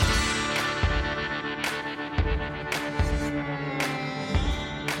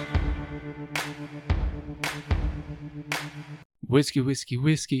whiskey, whiskey,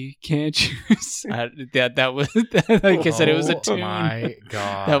 whiskey. Can't you? That was like I said. It was a tune. Oh my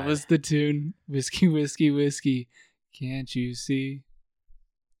god, That was the tune. Whiskey, whiskey, whiskey. Can't you see?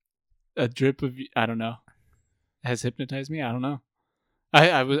 A drip of I don't know. Has hypnotized me. I don't know.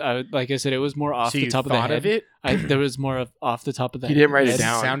 I was like I said. It was more off so the you top of the thought head. of it. There was more of off the top of the head. He didn't write it It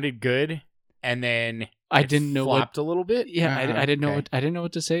down. sounded good, and then I it didn't know what. flopped a little bit. Yeah, I didn't know Okay. what. I didn't know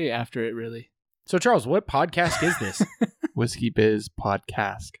what to say after it. Really. So Charles, what podcast is this? Whiskey Biz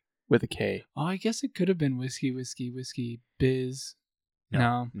Podcast with a K. Oh, I guess it could have been whiskey, whiskey, whiskey, biz.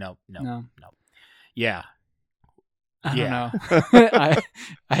 No. no. No. Yeah, I Yeah. don't know.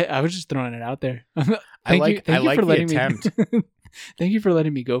 I was just throwing it out there. I like you for the letting attempt. me. Thank you for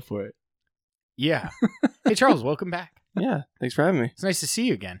letting me go for it. Yeah. Hey Charles, welcome back. Yeah, thanks for having me. It's nice to see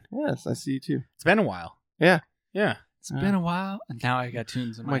you again. Yeah, it's nice to see you too. It's been a while. Yeah. Yeah. It's been a while, and now I got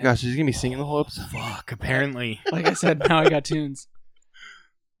tunes. In Oh my head. gosh, is he gonna be singing the whole episode? Fuck. Apparently. Like I said, now I got tunes.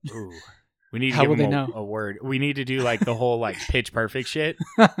 Ooh. We need to How give will they him know? a word. We need to do like the whole like Pitch Perfect shit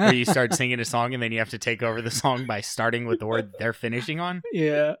where you start singing a song and then you have to take over the song by starting with the word they're finishing on.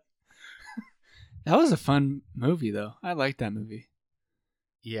 Yeah. That was a fun movie, though. I liked that movie.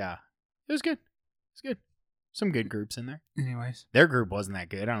 Yeah. It was good. It's good. Some good groups in there. Anyways. Their group wasn't that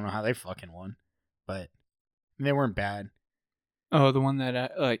good. I don't know how they fucking won, but they weren't bad. Oh, the one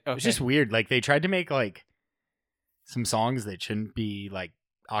that like. Okay. It was just weird. Like they tried to make like some songs that shouldn't be like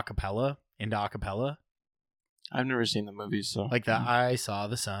acapella into acapella. I've never seen the movie, so Like the I Saw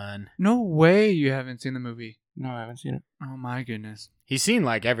the Sun. No way you haven't seen the movie. no, I haven't seen it. Oh my goodness. He's seen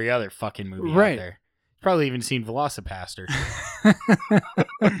like every other fucking movie Right. out there. Probably even seen Velocipaster.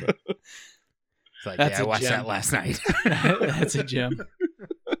 It's like, That's yeah, I a watched gem. that last night. That's a gem.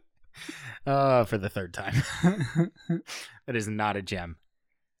 For the third time. That is not a gem.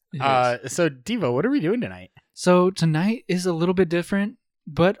 It is. So Devo, what are we doing tonight? So tonight is a little bit different,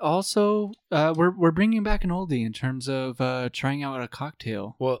 but also we're bringing back an oldie in terms of trying out a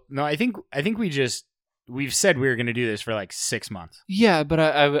cocktail. Well, no, I think we've said we were going to do this for like 6 months. Yeah, but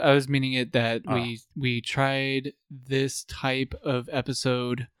I was meaning it that Oh. we tried this type of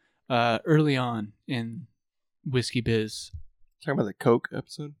episode early on in Whiskey Biz. Talking about the Coke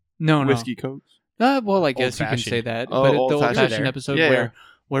episode, No, Whiskey Cokes. no. Well, I guess you can Old-fashioned. say that, Oh, but the old-fashioned. old-fashioned There. episode Yeah,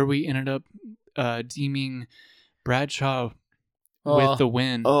 where we ended up deeming Bradshaw Well, with the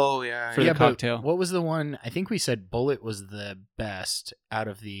win. Oh yeah, For yeah. the but cocktail. What was the one? I think we said Bullet was the best out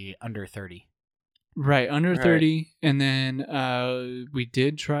of the under 30. Right, under Right. 30. And then we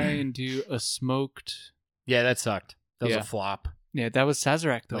did try and do a smoked. Yeah, that sucked. That was Yeah. a flop. Yeah, that was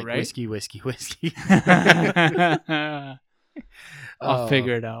Sazerac, though, Like right? whiskey. I'll Oh.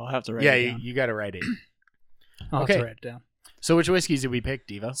 figure it out. I'll have to write Yeah, it down. you got to write it. I'll okay. have to write it down. So which whiskeys did we pick,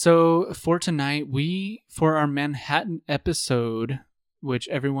 Devo? So for tonight, for our Manhattan episode, which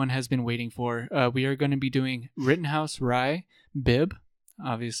everyone has been waiting for, we are going to be doing Rittenhouse Rye Bib.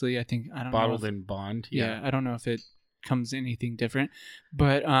 Obviously, I don't know. Bottled in Bond. Yeah, I don't know if it comes anything different,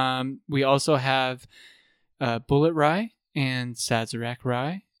 but we also have Bullet Rye and Sazerac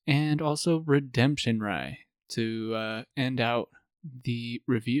Rye, and also Redemption Rye to end out the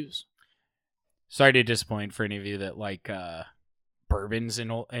reviews. Sorry to disappoint for any of you that like bourbons in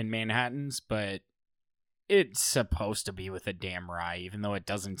Manhattans, but it's supposed to be with a damn rye, even though it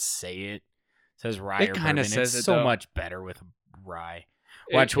doesn't say it. It says rye It or kinda bourbon. says It's it, so though. much better with rye.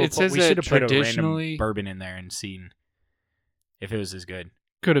 Watch, It says we that should have put a traditionally random bourbon in there and seen if it was as good.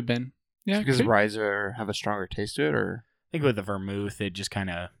 could have been. Yeah, because could- ryes have a stronger taste to it, or I think with the vermouth, it just kind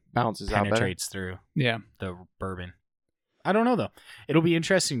of balances out better. penetrates through yeah. the bourbon. I don't know though. It'll be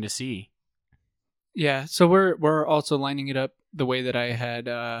interesting to see. Yeah, so we're also lining it up the way that I had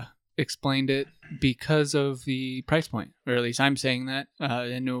explained it because of the price point, or at least I'm saying that.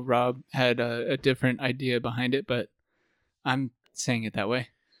 I know Rob had a different idea behind it, but I'm saying it that way.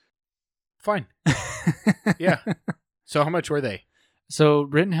 Fine. Yeah. So how much were they? So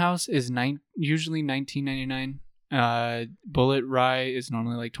Rittenhouse is usually $19.99. Bullet Rye is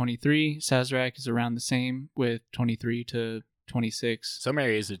normally like $23. Sazerac is around the same with $23 to $26. Some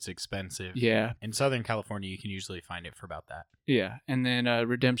areas it's expensive. Yeah, In Southern California, you can usually find it for about that. yeah, and then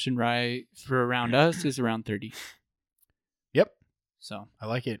Redemption Rye for around us is around $30. Yep. So I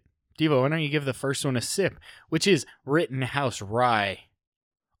like it. Devo, why don't you give the first one a sip, which is Rittenhouse Rye.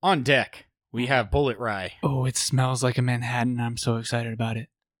 On deck, we have Bullet Rye. oh, it smells like a Manhattan. I'm so excited about it.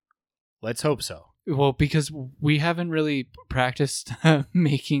 Let's hope so. Well, because we haven't really practiced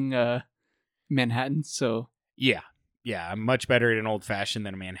making Manhattan, so Yeah. I'm much better at an old fashioned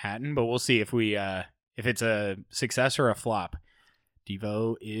than a Manhattan, but we'll see if it's a success or a flop.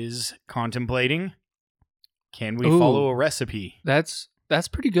 Devo is contemplating. Can we Ooh. follow a recipe? That's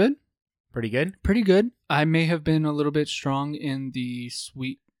pretty good. Pretty good. Pretty good. I may have been a little bit strong in the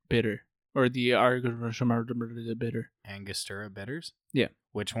sweet bitter or the bitter. Angostura bitters. Yeah.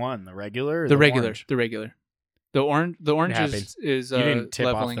 Which one? The regular? Or The regular. orange? The regular. The orange. The orange happens. is You didn't tip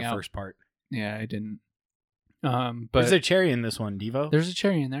off leveling the out. first part. Yeah, I didn't. But There's a cherry in this one, Devo. there's a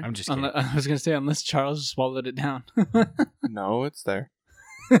cherry in there. I'm just kidding. I was gonna say unless Charles swallowed it down. No, it's there.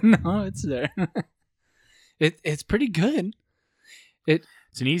 No, it's there. It's pretty good.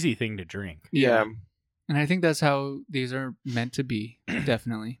 It's an easy thing to drink. Yeah. And I think that's how these are meant to be.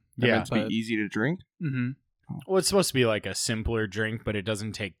 Definitely. They're Yeah. meant to be easy to drink. Mm-hmm. Well, it's supposed to be like a simpler drink, but it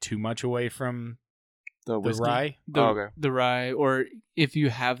doesn't take too much away from The the whiskey. rye. The, Oh, okay. the rye, or if you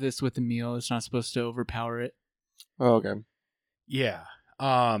have this with a meal, it's not supposed to overpower it. Oh, okay. Yeah.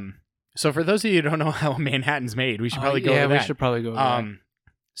 So for those of you who don't know how Manhattan's made, we should probably go yeah, over we that. should probably go over that.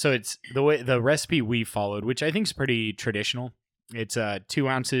 So it's the recipe we followed, which I think is pretty traditional. It's 2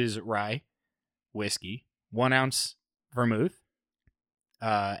 ounces rye whiskey, 1 ounce vermouth,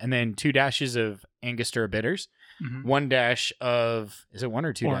 and then 2 dashes of Angostura bitters, Mhm. 1 dash of, is it 1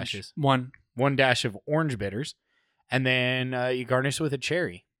 or 2 Orange. dashes? 1. 1 dash of orange bitters, and then you garnish with a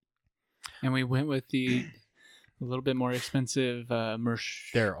cherry. And we went with a little bit more expensive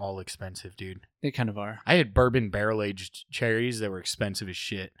Mersh. They're all expensive, dude. They kind of are. I had bourbon barrel aged cherries that were expensive as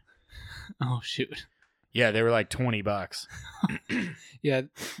shit. Oh, shoot. Yeah, they were like $20. Yeah,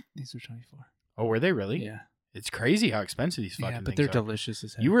 these are 24. Oh, were they really? Yeah. It's crazy how expensive these fucking Yeah, but things they're are. delicious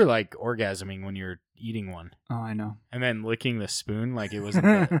as hell. You were like orgasming when you were eating one, Oh, I know. and then licking the spoon like it wasn't.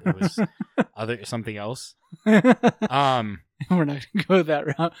 It was something else. We're not going to go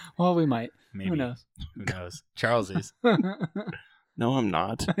that route. Well, we might. Maybe. Who knows? Who knows? Charles is. No, I'm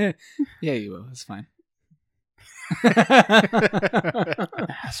not. Yeah, you will. It's fine.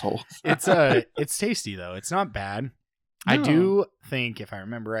 Asshole. It's tasty though. It's not bad. I No. do think, if I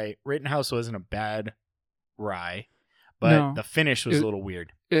remember right, Rittenhouse wasn't a bad rye, but No. the finish was a little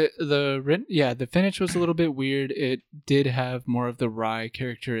weird. The finish was a little bit weird. It did have more of the rye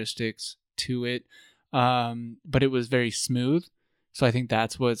characteristics to it, but it was very smooth. So I think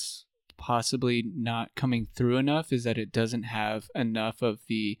that's what's possibly not coming through enough, is that it doesn't have enough of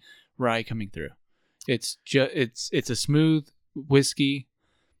the rye coming through. It's a smooth whiskey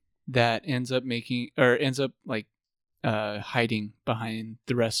that ends up hiding behind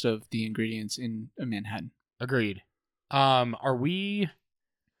the rest of the ingredients in a Manhattan. Agreed. Are we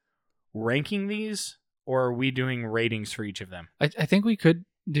ranking these, or are we doing ratings for each of them? I think we could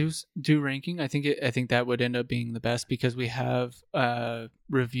do ranking. I think that would end up being the best, because we have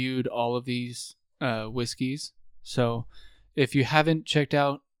reviewed all of these whiskeys. So if you haven't checked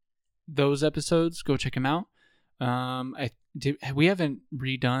out those episodes, go check them out. We haven't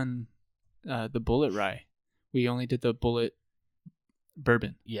redone the Bullet Rye. We only did the Bullet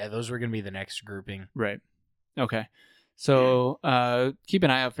Bourbon. Yeah, those were going to be the next grouping. Right. Okay. So keep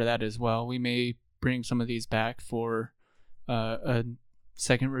an eye out for that as well. We may bring some of these back for a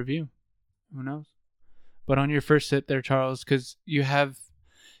second review. Who knows? But on your first sip there, Charles, because you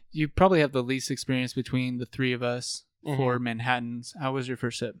probably have the least experience between the three of us for Manhattans. How was your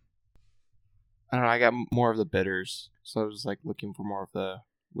first sip? I don't know. I got more of the bitters, so I was like looking for more of the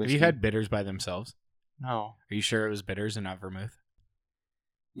whiskey. Have you had bitters by themselves? No, Are you sure it was bitters and not vermouth?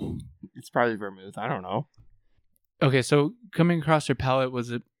 it's probably vermouth. I don't know. Okay, so coming across your palate,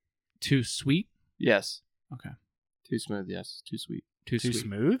 was it too sweet? Yes. Okay. Too smooth. Yes. Too sweet. Too sweet.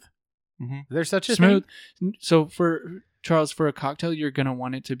 smooth? Mm-hmm. Is there such a Smooth. thing? So for Charles, for a cocktail, you're gonna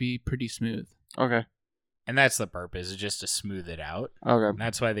want it to be pretty smooth. Okay. And that's the purpose, is just to smooth it out. Okay. And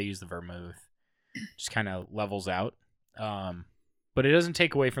that's why they use the vermouth. Just kind of levels out. But it doesn't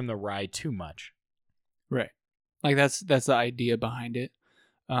take away from the rye too much. Right. Like that's the idea behind it.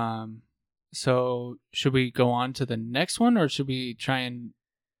 So should we go on to the next one, or should we try and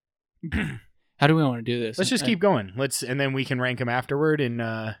how do we want to do this? Let's just keep going. And then we can rank them afterward.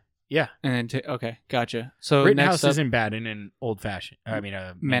 And yeah, and then okay, gotcha. So Rittenhouse next up, isn't bad in an old fashioned. I mean,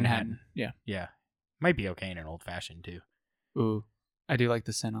 Manhattan. Yeah. Yeah, might be okay in an old fashioned too. Ooh, I do like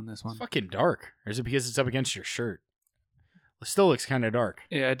the scent on this one. It's fucking dark. Or is it because it's up against your shirt? It still looks kind of dark.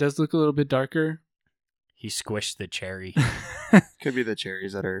 Yeah, it does look a little bit darker. He squished the cherry. Could be the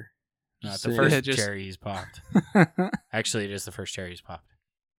cherries that are. Not the sitting- first Yeah, just- cherry he's popped. Actually, it is the first cherry he's popped.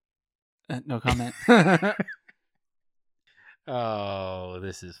 No comment. Oh,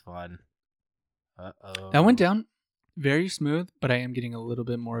 this is fun. Uh-oh. That went down very smooth, but I am getting a little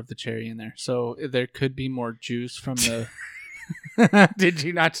bit more of the cherry in there. So there could be more juice from the... Did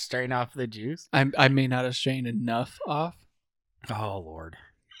you not strain off the juice? I may not have strained enough off. Oh, Lord.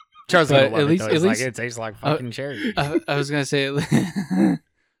 Charles But gonna love at it, least- though. at He's like, least- it tastes like fucking cherry. I was gonna say,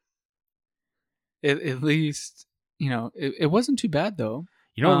 at least it wasn't too bad though.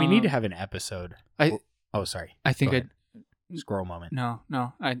 You know, we need to have an episode. I Oh, sorry. I think Go I ahead. Squirrel moment. no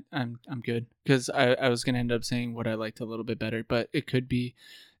I'm good because I was gonna end up saying what I liked a little bit better, but it could be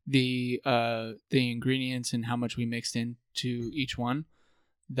the ingredients and how much we mixed into each one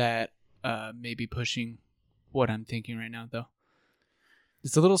that may be pushing what I'm thinking right now though.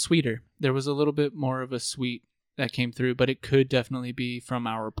 It's a little sweeter. There was a little bit more of a sweet that came through, but it could definitely be from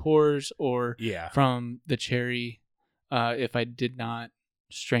our pours or Yeah. from the cherry if I did not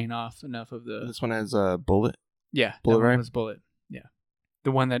strain off enough of the This one has a bullet. yeah Bullet that one rye? was bullet. Yeah,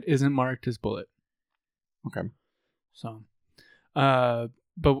 the one that isn't marked is bullet. Okay. So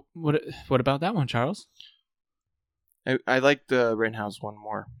but what about that one, Charles? I like the Rittenhouse one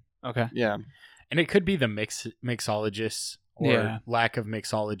more. Okay. Yeah. And it could be the mixologists or Yeah. lack of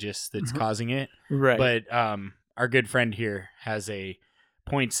mixologists that's Mhm. causing it. Right. But our good friend here has a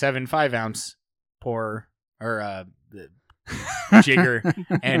 0.75 ounce pour or the jigger,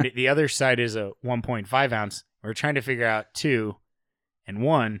 and the other side is a 1.5 ounce. We're trying to figure out 2 and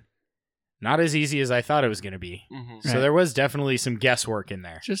 1. Not as easy as I thought it was going to be. Mm-hmm. So Right. there was definitely some guesswork in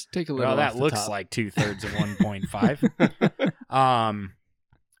there. just take a little Well, that off the looks top. like 2/3 of 1.5.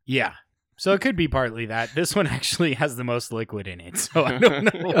 Yeah. So it could be partly that. This one actually has the most liquid in it, so I don't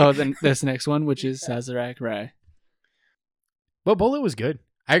know. Oh, then this next one, which is Sazerac Rye. But Bullet was good.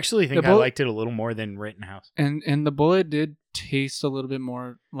 I actually think The I Bullet- liked it a little more than Rittenhouse. And the bullet did taste a little bit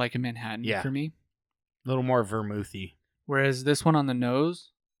more like a Manhattan Yeah. for me. A little more vermouthy. Whereas this one on the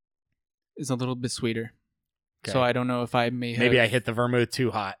nose is a little bit sweeter. Okay. So I don't know if I may have... Maybe I hit the vermouth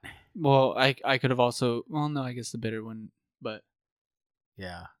too hot. Well, I could have also... Well, no, I guess the bitter one, but...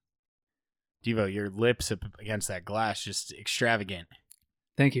 Yeah. Devo, your lips up against that glass, just extravagant.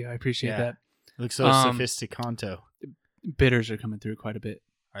 Thank you. I appreciate Yeah. that. Looks so sophisticanto. Bitters are coming through quite a bit.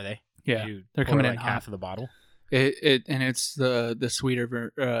 Are they? Yeah, You they're pour coming like in half hot. of the bottle. And it's the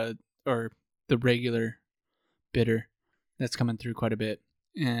sweeter or the regular bitter that's coming through quite a bit,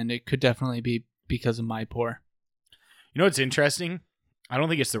 and it could definitely be because of my pour. You know what's interesting? I don't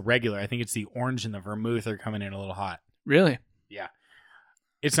think it's the regular. I think it's the orange and the vermouth are coming in a little hot. Really,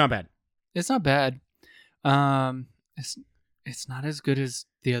 It's not bad. it's not bad. It's not as good as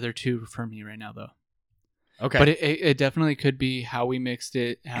the other two for me right now though. Okay. But it definitely could be how we mixed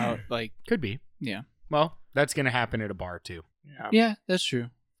it. How like Could be. yeah Well, that's going to happen at a bar too. yeah that's true.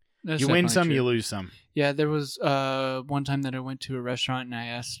 That's You win definitely some, true. you lose some. Yeah, there was one time that I went to a restaurant and I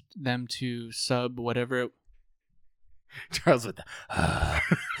asked them to sub whatever it Charles with the.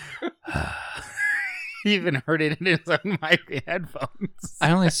 He even heard it in his own mic headphones. I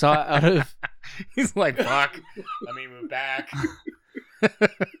only saw it out of He's like, fuck. Let me move back.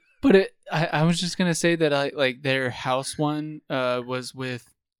 but I was just gonna say that I like their house one was with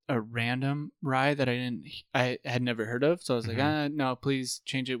a random rye that I had never heard of, so I was like no, please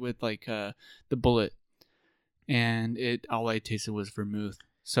change it with like the bullet, and all I tasted was vermouth.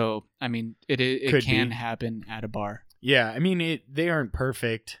 So I mean it Could can be. happen at a bar. Yeah, I mean, they aren't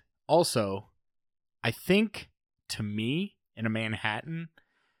perfect. Also, I think, to me, in a Manhattan,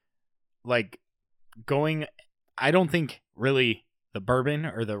 like, I don't think, really, the bourbon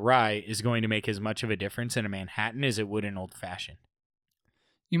or the rye is going to make as much of a difference in a Manhattan as it would in Old Fashioned.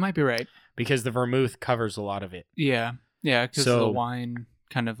 You might be right. Because the vermouth covers a lot of it. Yeah, because So- the wine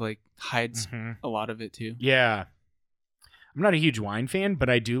kind of like hides a lot of it too. Yeah. I'm not a huge wine fan,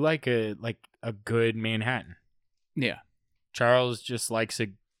 but I do like a good Manhattan. Yeah, Charles just likes a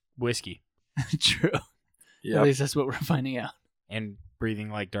whiskey true. At Yeah. least that's what we're finding out. and breathing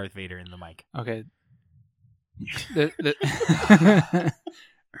like Darth Vader in the mic. Okay.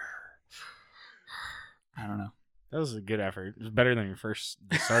 I don't know. That was a good effort. It was better than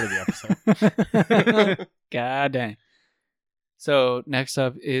the start of the episode. God dang. So next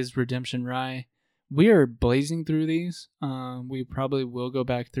up is Redemption Rye. We are blazing through these. We probably will go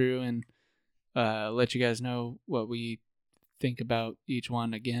back through and let you guys know what we think about each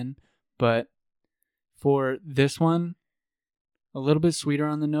one again. But for this one, a little bit sweeter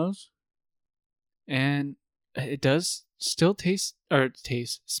on the nose. And it does still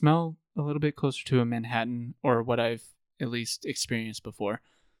smell a little bit closer to a Manhattan, or what I've at least experienced before.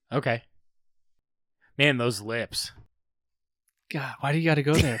 Okay. Man, those lips. God, why do you got to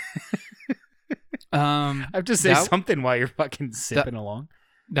go there? I have to say That- something while you're fucking sipping along.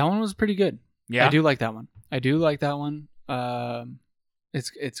 That one was pretty good. Yeah. I do like that one.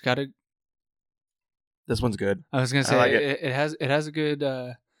 It's got a. This one's good. I was gonna I say like it has a good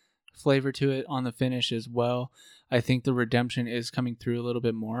flavor to it on the finish as well. I think the redemption is coming through a little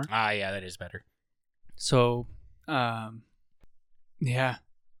bit more. Yeah, that is better. So, yeah,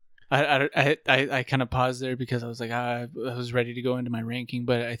 I kind of paused there because I was like, I was ready to go into my ranking,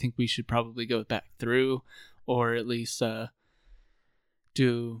 but I think we should probably go back through, or at least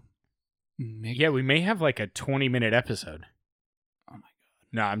do. Yeah, we may have like a 20-minute episode. Oh my god!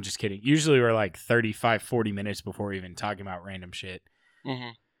 No, I'm just kidding. Usually we're like 35, 40 minutes before even talking about random shit.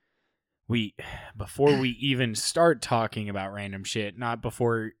 Mm-hmm. Before we even start talking about random shit, not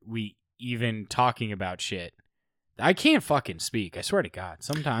before we even talking about shit. I can't fucking speak. I swear to God.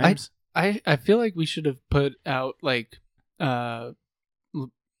 Sometimes I feel like we should have put out like our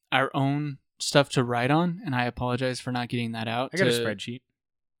own stuff to write on, and I apologize for not getting that out. I got a spreadsheet.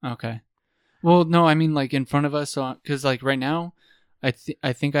 Okay. Well, no, I mean like in front of us, so because like right now, I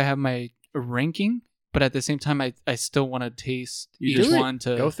think I have my ranking, but at the same time, I still want to taste each one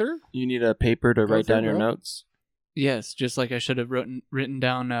to go through. You need a paper to write down your notes. Yes, just like I should have written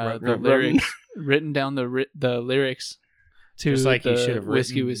down the lyrics, written down the lyrics to just like the he should have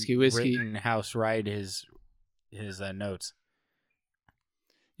whiskey. written House Wright his notes.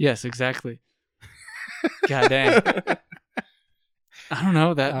 Yes, exactly. God dang. I don't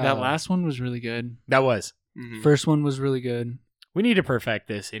know, that last one was really good. That was. Mm-hmm. First one was really good. We need to perfect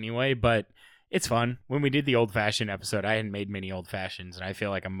this anyway, but it's fun. When we did the old fashioned episode, I hadn't made many old fashions, and I feel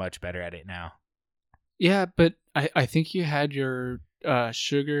like I'm much better at it now. Yeah, but I think you had your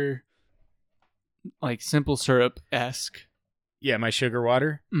sugar, like simple syrup-esque. Yeah, my sugar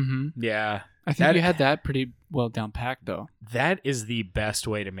water. Mm-hmm. Yeah. I think you had that pretty well down packed, though. That is the best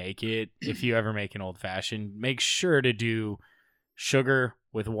way to make it. If you ever make an old fashioned, make sure to do sugar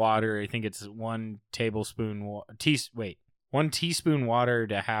with water. I think it's 1 tablespoon, 1 teaspoon water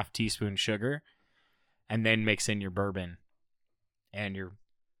to half teaspoon sugar, and then mix in your bourbon and your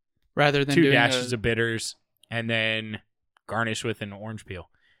rather than 2 doing dashes of bitters, and then garnish with an orange peel.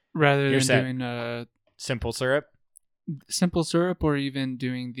 Rather You're than set. doing Simple syrup. simple syrup, or even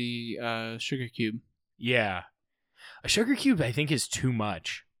doing the sugar cube. Yeah, a sugar cube I think is too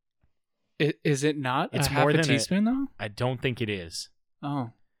much. Is it not? It's half more a than teaspoon though. I don't think it is.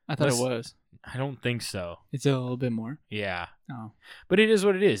 Oh, I thought it was. I don't think so. It's a little bit more. Yeah. Oh, But it is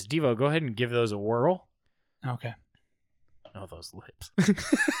what it is. Devo, go ahead and give those a whirl. okay. Oh, those lips.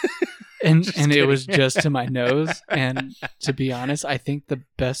 And Just it kidding. was just to my nose. And to be honest, I think the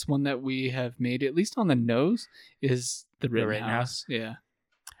best one that we have made, at least on the nose, is the Rittenhouse. Yeah.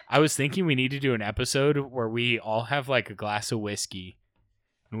 I was thinking we need to do an episode where we all have like a glass of whiskey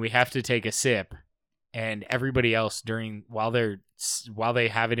and we have to take a sip, and everybody else while they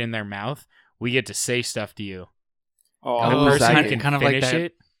have it in their mouth, we get to say stuff to you. Oh, And Oh, the person kind who of- can kind of like finish that.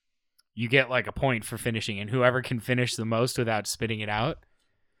 it, you get like a point for finishing, and whoever can finish the most without spitting it out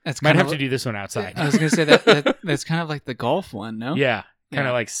That's might kind have of to do this one outside. I was gonna say that's kind of like the golf one, no? Yeah, kind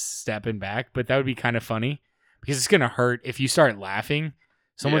of Yeah. like stepping back, but that would be kind of funny because it's gonna hurt if you start laughing.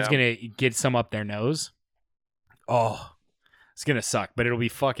 Someone's gonna get some up their nose. Oh, it's gonna suck, but it'll be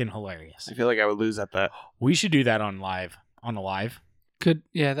fucking hilarious. I feel like I would lose at that. We should do that on a live.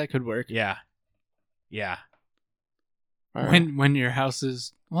 That could work. Yeah. All right. When your house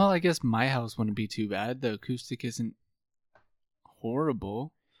is, well, I guess my house wouldn't be too bad. The acoustic isn't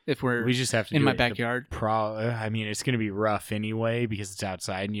horrible if we're We just have to in do my it. backyard. I mean, it's gonna be rough anyway because it's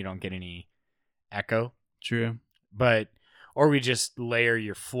outside and you don't get any echo. True. Or we just layer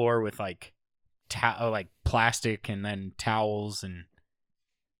your floor with like plastic and then towels and.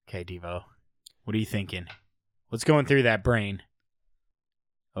 Okay, Devo, what are you thinking? What's going through that brain?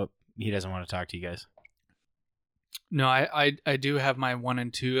 Oh, he doesn't want to talk to you guys. No, I do have my 1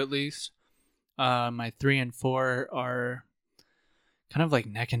 and 2 at least. My 3 and 4 are kind of like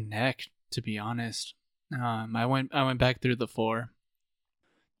neck and neck, to be honest. I went back through the 4.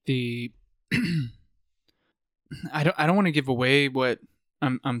 The I don't want to give away what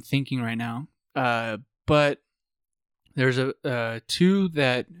I'm thinking right now. But there's a 2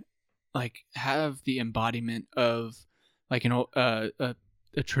 that like have the embodiment of like a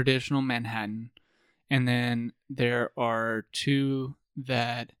traditional Manhattan. And then there are 2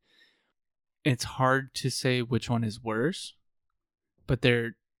 that it's hard to say which one is worse, but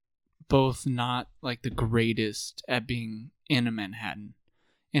they're both not like the greatest at being in a Manhattan.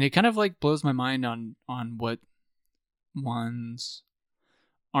 And it kind of like blows my mind on what ones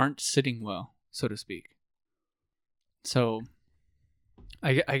aren't sitting well, so to speak. So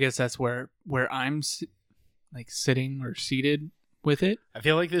I guess that's where I'm like sitting or seated with it. I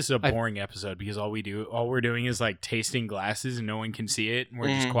feel like this is a boring episode because all we're doing is like tasting glasses and no one can see it and we're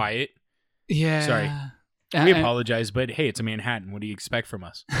just quiet. Yeah. Sorry. We apologize, but hey, it's a Manhattan. What do you expect from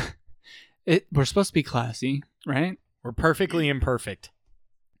us? We're supposed to be classy, right? We're perfectly imperfect.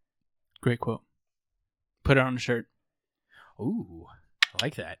 Great quote. Put it on a shirt. Ooh, I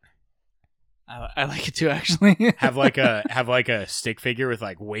like that. I like it too, actually. Have like a stick figure with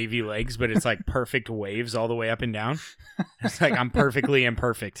like wavy legs, but it's like perfect waves all the way up and down. It's like I'm perfectly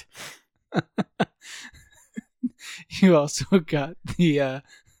imperfect. You also got the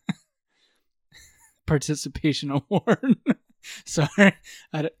participation award. Sorry,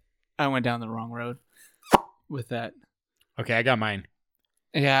 I went down the wrong road with that. Okay, I got mine.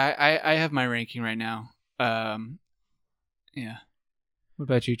 Yeah, I have my ranking right now. Yeah. What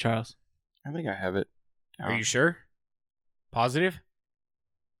about you, Charles? I think I have it. Are you sure? Positive?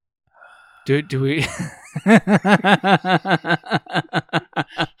 Do we?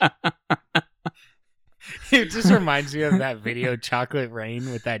 It just reminds me of that video Chocolate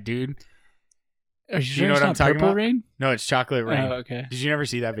Rain with that dude. Are you sure know it's what I'm not talking Purple about? Rain? No, it's Chocolate Rain. Oh, okay. Did you never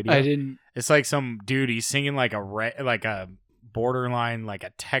see that video? I didn't. It's like some dude. He's singing like a borderline like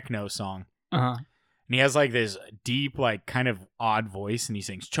a techno song, Uh-huh. and he has like this deep like kind of odd voice, and he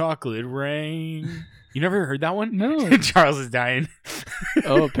sings "Chocolate Rain." You never heard that one? No. Charles is dying.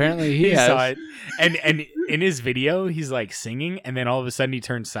 Oh, apparently he has. saw it, and in his video, he's like singing, and then all of a sudden he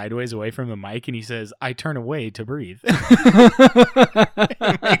turns sideways away from the mic, and he says, "I turn away to breathe."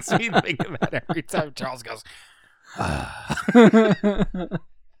 It makes me think of that every time Charles goes.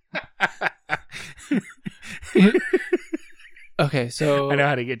 Okay, so I know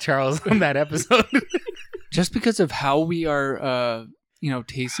how to get Charles on that episode. just because of how we are,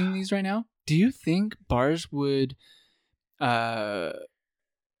 tasting these right now, do you think bars would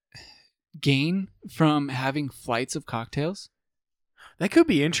gain from having flights of cocktails? That could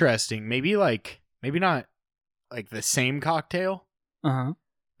be interesting. Maybe not like the same cocktail, Uh-huh.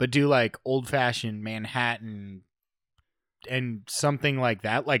 but do like old fashioned Manhattan and something like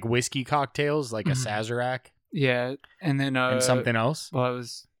that, like whiskey cocktails, like a Mhm. Sazerac Yeah, and then and something else. Well, I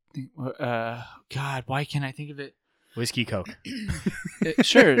was God, why can't I think of it? Whiskey Coke.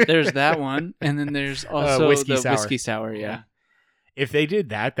 Sure, there's that one, and then there's also whiskey the sour. whiskey sour. Yeah, If they did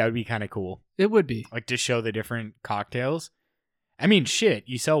that, that would be kind of cool. it would be. Like to show the different cocktails. I mean, shit,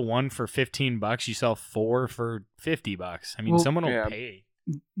 you sell one for $15, you sell four for $50. I mean, Well, someone will yeah. pay.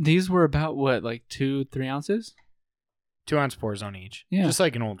 These were about what, like 2-3 ounces? 2-ounce pours on each. Yeah. Just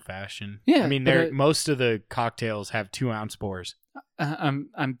like an old fashioned. Yeah, I mean, but most of the cocktails have 2-ounce pours. I'm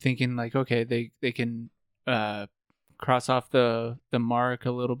thinking like, okay, they can cross off the mark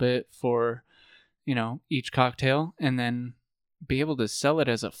a little bit for each cocktail, and then be able to sell it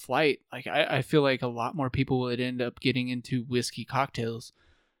as a flight. Like I feel like a lot more people would end up getting into whiskey cocktails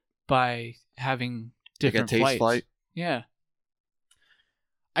by having Like a different taste flights. flight? Yeah.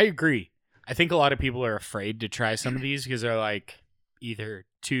 I agree. I think a lot of people are afraid to try some of these because they're like either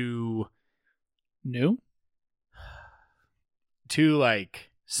too New?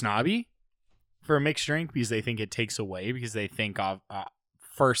 like snobby for a mixed drink because they think it takes away, because they think of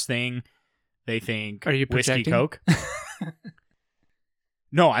first thing they think Are you whiskey projecting? Coke.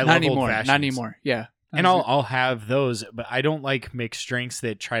 No, I Not love anymore. old fashions. Not anymore. Yeah. And I'll have those, but I don't like mixed drinks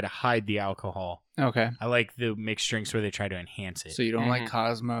that try to hide the alcohol. Okay. I like the mixed drinks where they try to enhance it. So you don't like Mhm.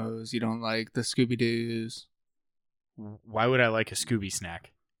 Cosmos, you don't like the Scooby Doos. Why would I like a Scooby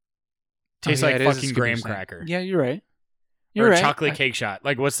snack? Oh, Tastes yeah, like it is a fucking Scooby graham snack. cracker. Yeah, you're right. Or You're a right. chocolate cake shot.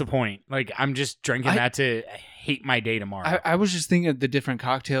 Like, what's the point? Like, I'm just drinking I- that to hate my day tomorrow. I was just thinking of the different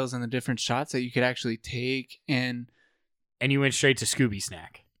cocktails and the different shots that you could actually take, and And you went straight to Scooby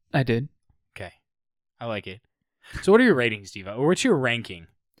snack. I did. Okay, I like it. So, what are your ratings, Diva? Or what's your ranking?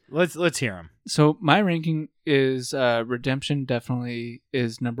 Let's hear them. So my ranking is Redemption definitely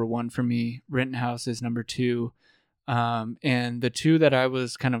is number 1 for me. Rittenhouse is number 2. And the two that I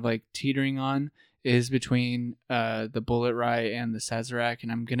was kind of like teetering on is between the Bullet Rye and the Sazerac,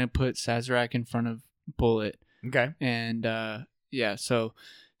 and I'm gonna put Sazerac in front of Bullet. Okay. And so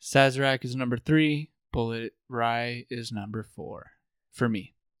Sazerac is number 3, Bullet Rye is number 4 for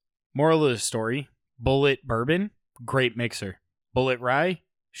me. Moral of the story: Bullet bourbon, great mixer. Bullet rye,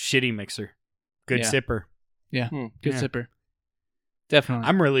 shitty mixer. Good Yeah. sipper. Good Yeah. sipper. Definitely.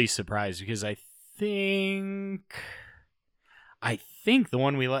 I'm really surprised because I think the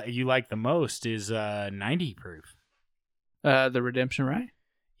one you like the most is 90 proof. The Redemption Rye.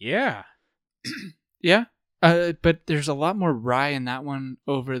 Yeah. Yeah. But there's a lot more rye in that one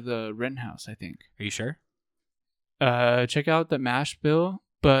over the Rittenhouse, I think. Are you sure? Check out the mash bill,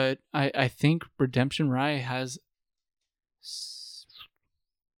 but I think Redemption Rye has.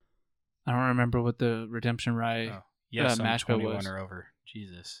 I don't remember what the Redemption Rye. Oh. Yes, I'm mash bill 21 was. or over.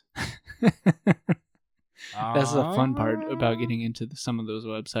 Jesus. That's the fun part about getting into some of those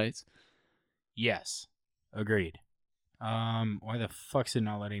websites. Yes. Agreed. Why the fuck's it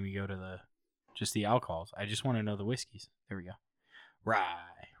not letting me go to just the alcohols? I just want to know the whiskeys. There we go. Rye.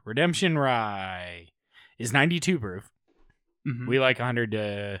 Redemption Rye is 92 proof. Mhm. We like 100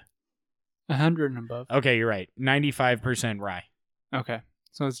 to... 100 and above. Okay, you're right. 95% rye. Okay.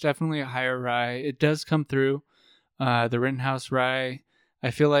 So it's definitely a higher rye. It does come through. The Rittenhouse rye,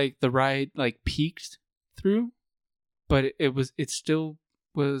 I feel like the rye like peaked through, but it still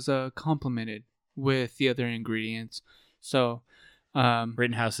was complemented with the other ingredients. So,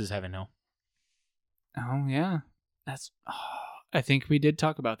 Rittenhouse is Heaven Hill. oh yeah, I think we did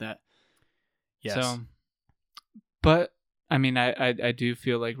talk about that. Yes. So, but I mean, I do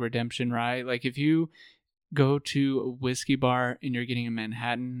feel like Redemption Rye. Like if you go to a whiskey bar and you're getting a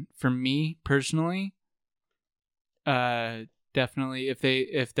Manhattan, for me personally, definitely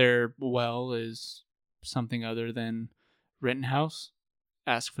if their well is something other than Rittenhouse,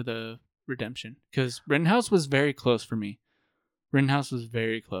 ask for the Redemption, because Rittenhouse was very close for me. Rittenhouse was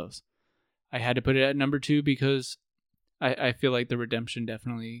very close. I had to put it at number 2 because I feel like the Redemption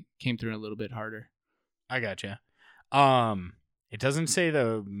definitely came through a little bit harder. I gotcha. It doesn't say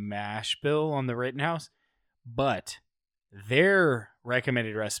the mash bill on the Rittenhouse, but their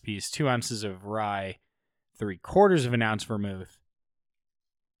recommended recipe is 2 ounces of rye, 3/4 of an ounce vermouth,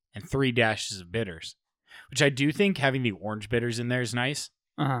 and 3 dashes of bitters, which I do think having the orange bitters in there is nice.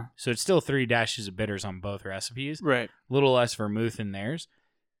 Uh-huh. So it's still 3 dashes of bitters on both recipes. Right. A little less vermouth in theirs.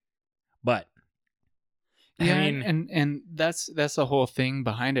 But Yeah, I mean, and that's the whole thing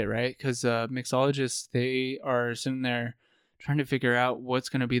behind it, right? Because mixologists, they are sitting there trying to figure out what's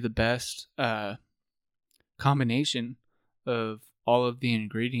going to be the best combination of all of the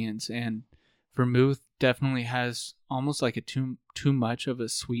ingredients, and vermouth definitely has almost like a too much of a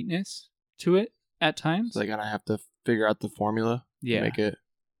sweetness to it at times. So they gotta have to figure out the formula Yeah. to make it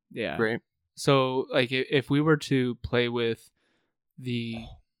Yeah. great. So like if we were to play with the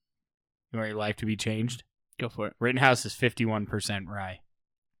you want your life to be changed? go for it. Rittenhouse is 51% rye,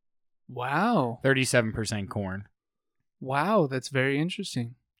 Wow. 37% corn, Wow, that's very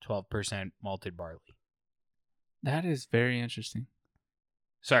interesting. 12% malted barley. That is very interesting.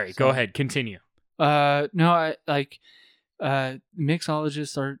 Sorry, So- go ahead. Continue. No, I like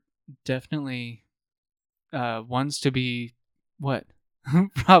mixologists are definitely ones to be what?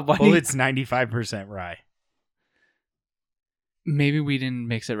 Rob, why do Well, you- it's 95% rye. maybe we didn't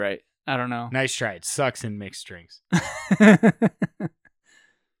mix it right. I don't know. Nice try. It sucks in mixed drinks.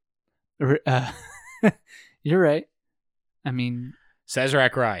 You're right. I mean,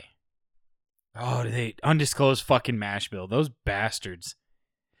 Sazerac rye. Oh, they undisclosed fucking mash bill. Those bastards.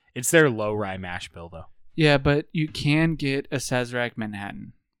 It's their low rye mash bill though. yeah, but you can get a Sazerac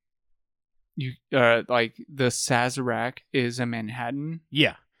Manhattan. You like the Sazerac is a Manhattan,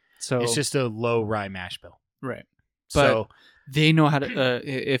 Yeah, so it's just a low rye mash bill. right. So They know how to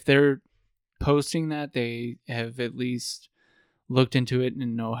if they're posting that, they have at least looked into it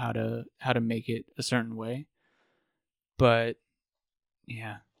and know how to make it a certain way. But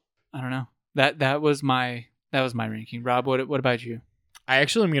yeah, I don't know. That was my ranking. Rob, what about you? I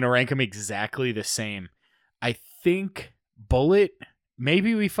actually am going to rank them exactly the same. I think Bullet,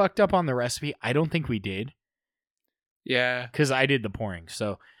 maybe we fucked up on the recipe. I don't think we did Yeah. because I did the pouring.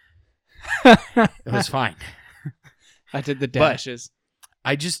 So it was fine. I did the But- dashes.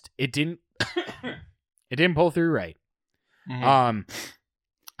 It didn't pull through right. Mhm.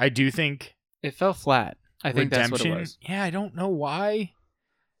 I do think It fell flat. I think that's what it Redemption- was. Yeah, I don't know why.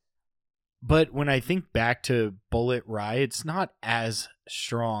 But when I think back to Bullet Rye, it's not as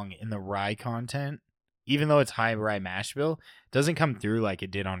strong in the rye content. Even though it's high rye mash bill, it doesn't come through like it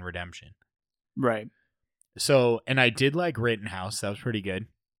did on Redemption. Right. So, and I did like Rittenhouse. That was pretty good.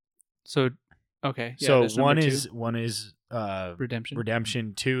 So okay. Yeah, So that's one number is 2, Redemption.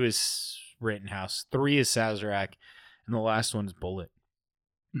 Redemption, 2 is Rittenhouse, 3 is Sazerac, and the last one's Bullet.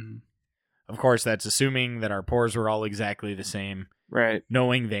 Mhm. Of course, that's assuming that our pours were all exactly the same, Right.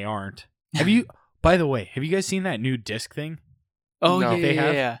 knowing they aren't. Have you, by the way, have you guys seen that new disc thing? Oh No. yeah, They yeah,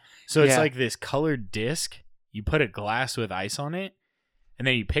 have- yeah. So it's Yeah. like this colored disc. You put a glass with ice on it, and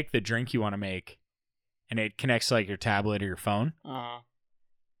then you pick the drink you want to make, and it connects to like your tablet or your phone,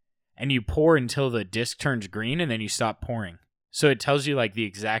 and you pour until the disc turns green, and then you stop pouring. So it tells you like the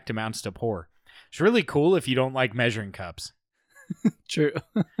exact amounts to pour. It's really cool if you don't like measuring cups. True.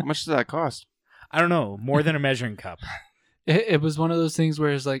 How much does that cost? I don't know, more than a measuring cup. It was one of those things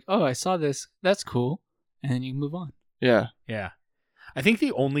where it's like, oh, I saw this. That's cool. And then you move on. Yeah. Yeah. I think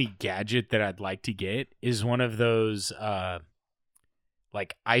the only gadget that I'd like to get is one of those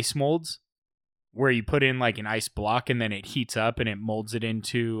like ice molds where you put in like an ice block and then it heats up and it molds it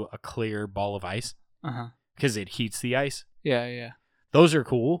into a clear ball of ice because it heats the ice. Yeah. Those are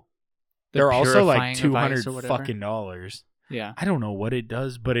cool. The They're also like purifying of ice or $200 whatever. fucking dollars. Yeah. I don't know what it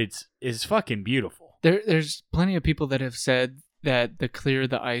does, but it's fucking beautiful. There's plenty of people that have said that the clearer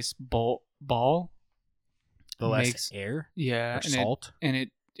the ice ball, The less makes air yeah, or salt. and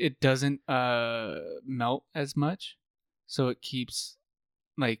it doesn't melt as much, so it keeps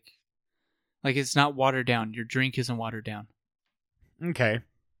like it's not watered down. Your drink isn't watered down. Okay.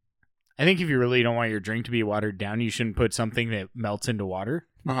 I think if you really don't want your drink to be watered down, you shouldn't put something that melts into water.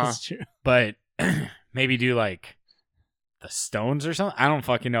 That's true. But maybe do like the stones or something. I don't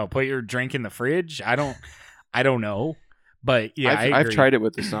fucking know. Put your drink in the fridge. I don't know. But yeah, I I've agree. tried it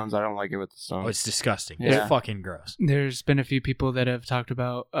with the stones. I don't like it with the stones. Oh, it's disgusting. Yeah. It's fucking gross. There's been a few people that have talked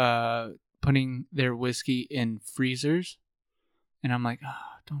about putting their whiskey in freezers, and I'm like,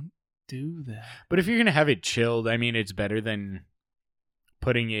 don't do that. But if you're gonna have it chilled, I mean, it's better than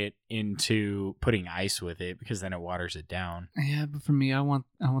putting ice with it because then it waters it down. Yeah, but for me, I want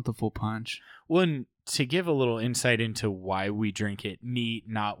the full punch. Well, and to give a little insight into why we drink it neat,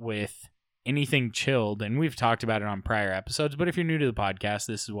 not with anything chilled, and we've talked about it on prior episodes, but if you're new to the podcast,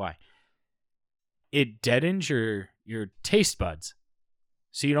 this is why. It deadens your taste buds,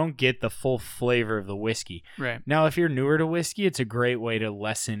 so you don't get the full flavor of the whiskey. Right. Now, if you're newer to whiskey, it's a great way to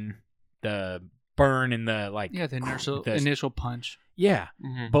lessen the burn and the initial punch. Yeah.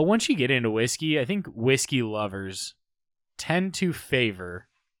 Mhm. But once you get into whiskey, I think whiskey lovers tend to favor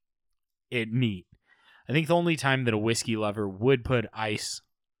it neat. I think the only time that a whiskey lover would put ice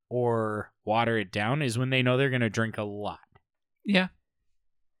or water it down is when they know they're going to drink a lot. Yeah.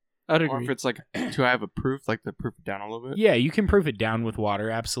 I'd Or agree. if it's like to have a proof, like to proof it down a little bit. Yeah, you can proof it down with water,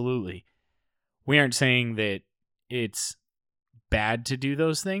 absolutely. We aren't saying that it's bad to do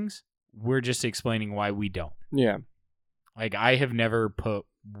those things. We're just explaining why we don't. Yeah. Like, I have never put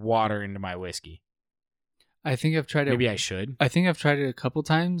water into my whiskey. I think I've tried it. Maybe I should. I think I've tried it a couple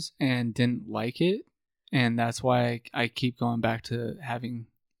times and didn't like it, and that's why I keep going back to having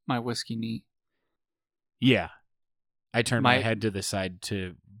my whiskey neat. Yeah. I turned my My- head to the side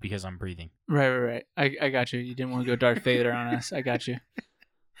because I'm breathing. Right. I got you. You didn't want to go Darth Vader on us. I got you.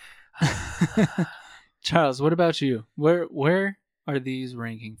 Charles, what about you? Where are these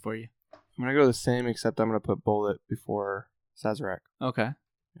ranking for you? I'm gonna go the same, except I'm gonna put Bullet before Sazerac. Okay.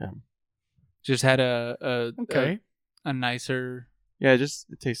 Yeah. Just had a nicer. Yeah, it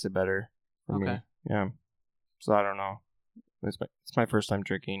tasted better for me. Okay. Yeah. So I don't know. It's my first time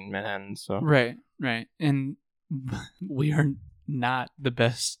drinking Manhattan, so Right. And we are not the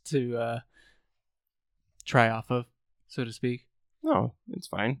best to try off of, so to speak. no, it's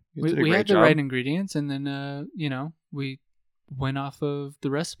fine. You We did a had great the job. right ingredients, and then we went off of the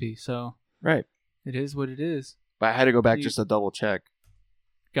recipe, so Right. it is what it is. But I had to go back You- just to double check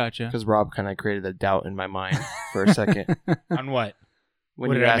Gotcha. because Rob kind of created a doubt in my mind for a second On what? when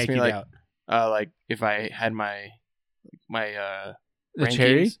What you did I asked make me you like doubt? if I had my The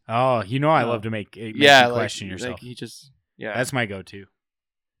cherry. rankings. Oh, I Oh. love to make you Yeah, question yourself. Like he just yeah. That's my go-to.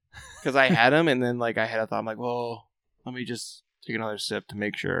 because I had them, and then like I had a thought. I'm like, well, let me just take another sip to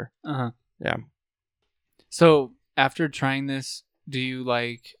make sure. Yeah. So after trying this, do you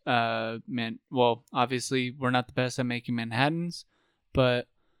like well, obviously we're not the best at making Manhattans, but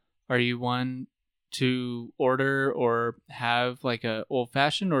are you one to order or have like a old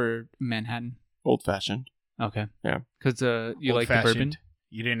fashioned or Manhattan? Old fashioned. Okay. Yeah. Because you like the bourbon. Old-fashioned.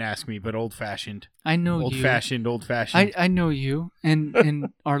 You didn't ask me, but old-fashioned. I know you. Old-fashioned. I know you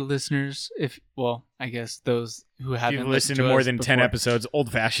and our listeners. I guess those who If haven't you've listened to more us than 10 before. episodes,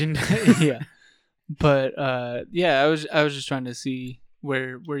 old-fashioned. Yeah, but I was just trying to see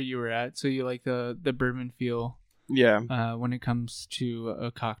where you were at. So you like the bourbon feel Yeah. when it comes to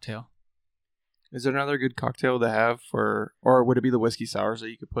a cocktail. Is there another good cocktail to have or would it be the whiskey sours that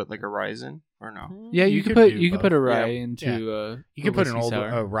you could put like a rye in or no? Yeah, you could put a rye into You could put an whiskey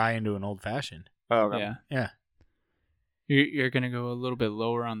old sour. rye into an old-fashioned. Oh, okay. Yeah, Yeah. you're gonna go a little bit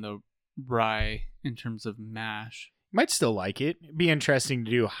lower on the rye in terms of mash. Might still like it. It'd be interesting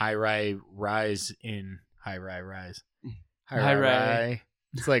to do high rye rise in high rye rise. High rye.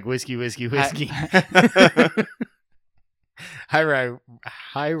 It's like whiskey. Hi-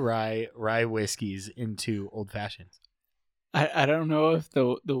 high rye whiskeys into old fashions. I don't know if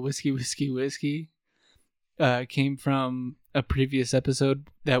the whiskey came from a previous episode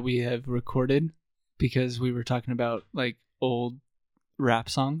that we have recorded because we were talking about like old rap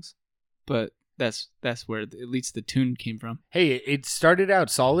songs, but that's where at least the tune came from. Hey, it started out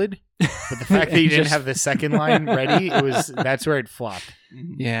solid, but the fact that you didn't Just- have the second line ready, that's where it flopped.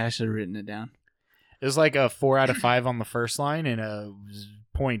 Mhm. Yeah, I should have written it down. It was like a 4 out of 5 on the first line and a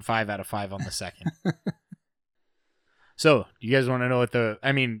 0.5 out of 5 on the second. So, you guys want to know what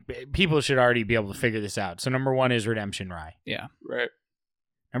people should already be able to figure this out. So, number 1 is Redemption Rye. Yeah. Right.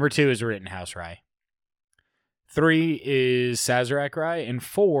 Number 2 is Rittenhouse Rye. 3 is Sazerac Rye. And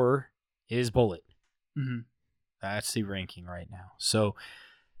 4 is Bullet. Mm-hmm. That's the ranking right now. So,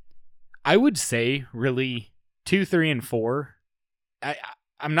 I would say, really, 2, 3, and 4,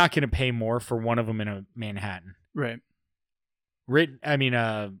 I'm not going to pay more for one of them in a Manhattan. Right.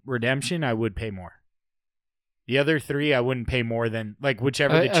 Redemption, I would pay more. The other 3, I wouldn't pay more than, like,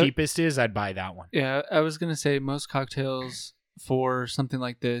 whichever the cheapest is, I'd buy that one. Yeah, I was going to say most cocktails for something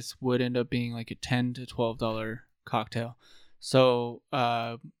like this would end up being like a $10 to $12 cocktail. So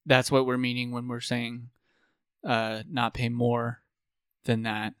that's what we're meaning when we're saying not pay more than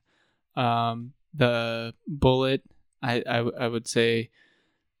that. The Bullet, I would say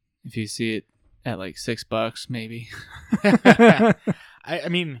if you see it at like $6 maybe. I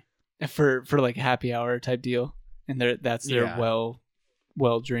mean, for like a happy hour type deal, and that's their well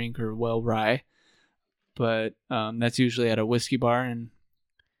drink or well rye, but that's usually at a whiskey bar, and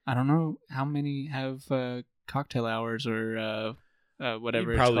I don't know how many have cocktail hours or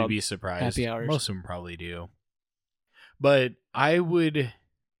whatever. You'd probably be surprised. Happy hours. Most of them probably do, but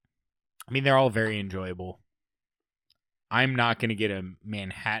they're all very enjoyable. I'm not going to get a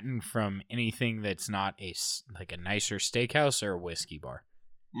Manhattan from anything that's not a nicer steakhouse or a whiskey bar.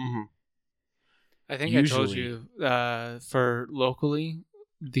 Mm-hmm. I think I told you for locally,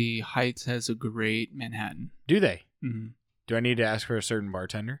 the Heights has a great Manhattan. Do they? Mm-hmm. Do I need to ask for a certain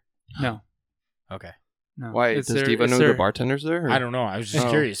bartender? No. Okay. No. Why? Does Devo know the bartenders there? Or? I don't know. I was just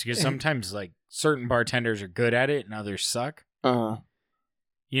curious because sometimes like certain bartenders are good at it and others suck.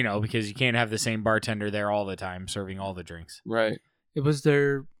 You know, because you can't have the same bartender there all the time serving all the drinks. Right. It was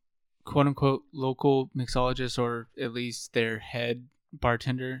their quote-unquote local mixologist, or at least their head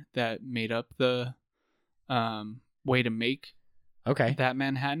bartender, that made up the way to make that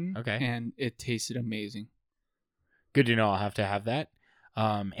Manhattan. Okay. And it tasted amazing. Good to know. I'll have to have that.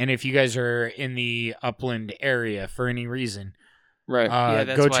 And if you guys are in the Upland area for any reason, right,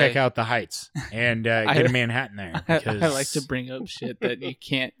 go check out the Heights and get a Manhattan there. I like to bring up shit that you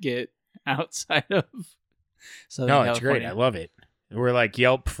can't get outside of Southern California. It's great. I love it. We're like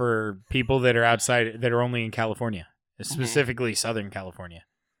Yelp for people that are outside, that are only in California, specifically Southern California.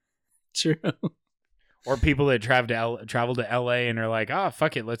 True. Or people that travel to LA and are like,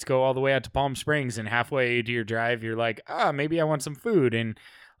 fuck it, let's go all the way out to Palm Springs, and halfway to your drive, you're like, maybe I want some food, and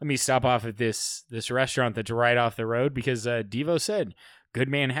let me stop off at this restaurant that's right off the road because Devo said good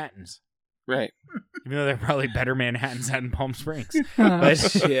Manhattans. Right. Even though they're probably better Manhattans out in Palm Springs. But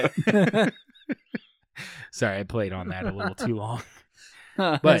shit. Sorry, I played on that a little too long.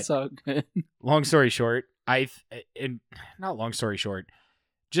 But that's all good. Long story short, not long story short,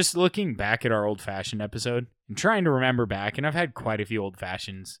 just looking back at our old fashioned episode and trying to remember back, and I've had quite a few old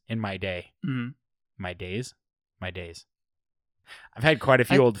fashions in my day. Mm-hmm. My days. I've had quite a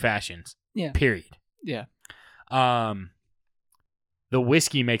few old fashions. Yeah. Period. Yeah. The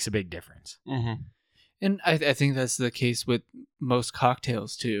whiskey makes a big difference. Mm-hmm. And I think that's the case with most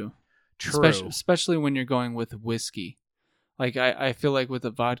cocktails too. True. Especially when you're going with whiskey. Like I feel like with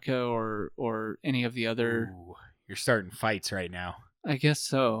a vodka or any of the other. Ooh, you're starting fights right now. I guess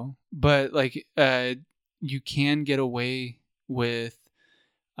so. But like you can get away with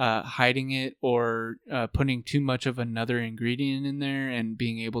hiding it or putting too much of another ingredient in there and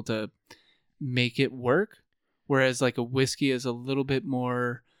being able to make it work. Whereas like a whiskey is a little bit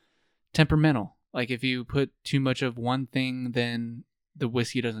more temperamental. Like if you put too much of one thing, then the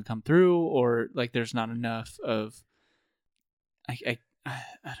whiskey doesn't come through, or like there's not enough of. I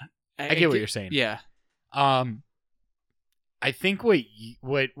get what you're saying. Yeah. I think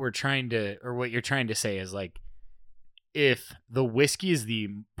what we're trying to, or what you're trying to say is like, if the whiskey is the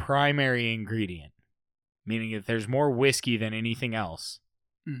primary ingredient, meaning if there's more whiskey than anything else,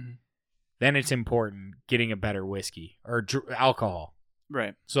 mm-hmm. then it's important getting a better whiskey or alcohol.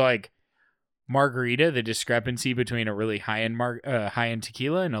 Right. So like margarita, the discrepancy between a really high-end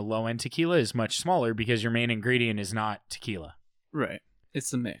tequila and a low-end tequila is much smaller because your main ingredient is not tequila. Right. It's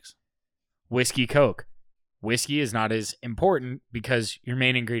the mix. Whiskey, Coke. Whiskey is not as important because your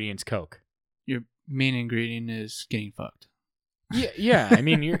main ingredient's Coke. Your main ingredient is getting fucked. Yeah. I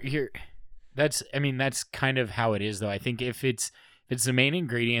mean, that's kind of how it is, though. I think if it's the main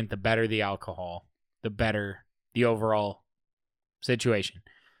ingredient, the better the alcohol, the better the overall situation,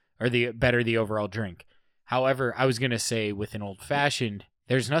 or the better the overall drink. However, I was gonna say with an old fashioned,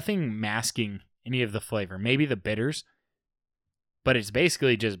 there's nothing masking any of the flavor. Maybe the bitters, but it's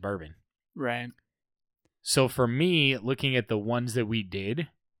basically just bourbon. Right. So for me, looking at the ones that we did,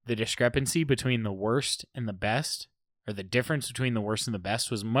 the discrepancy between the worst and the best, or the difference between the worst and the best,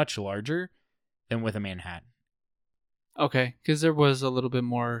 was much larger than with a Manhattan. Okay, because there was a little bit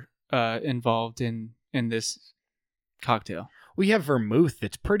more involved in this cocktail. We have vermouth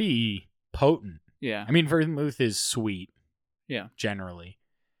that's pretty potent. Yeah. I mean, vermouth is sweet. Yeah. Generally.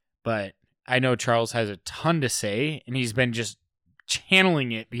 But I know Charles has a ton to say, and he's been just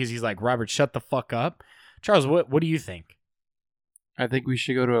channeling it because he's like, Robert, shut the fuck up. Charles, what do you think? I think we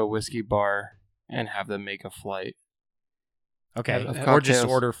should go to a whiskey bar and have them make a flight. Okay. Of Or just cocktails.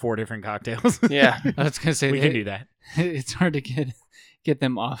 order 4 different cocktails. Yeah. I was gonna say We can do that. It's hard to get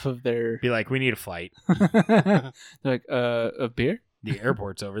them off of their. Be like, we need a flight. They're like, a beer. The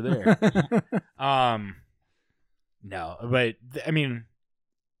airport's over there. No, but I mean,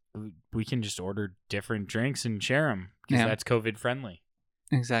 we can just order different drinks and share them because Yeah. that's COVID friendly.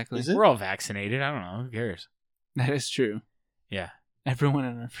 Exactly. Is it? We're all vaccinated. I don't know. Who cares? That is true. Yeah.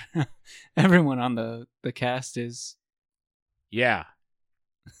 Everyone in everyone on the cast is. Yeah.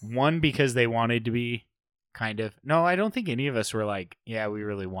 One, because they wanted to be kind of. No, I don't think any of us were like, yeah, we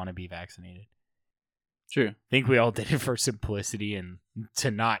really want to be vaccinated. True. I think we all did it for simplicity and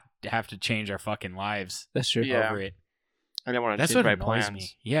to not have to change our fucking lives That's true. Yeah. over it. I didn't want to That's change what my annoys plans. me.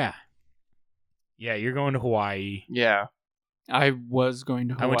 Yeah. Yeah, you're going to Hawaii. Yeah. I was going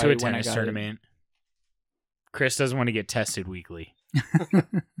to Hawaii I went to a when I tennis got tournament. Chris doesn't want to get tested weekly. it.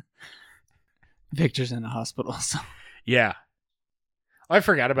 Victor's in the hospital, so Yeah. I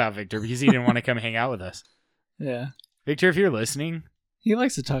forgot about Victor because he didn't want to come hang out with us. yeah. Victor, if you're listening, He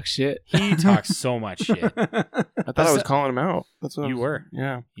likes to talk shit. he talks so much shit. I thought I was calling him out. That's what You were.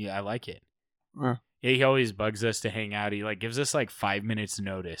 Yeah. Yeah, I like it. Huh. Yeah, he always bugs us to hang out. He gives us 5 minutes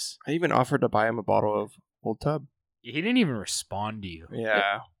notice. I even offered to buy him a bottle of Old Tub. He didn't even respond to you.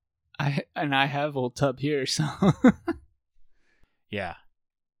 Yeah. I have Old Tub here, so Yeah.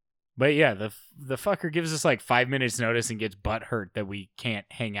 But yeah, the fucker gives us 5 minutes notice and gets butthurt that we can't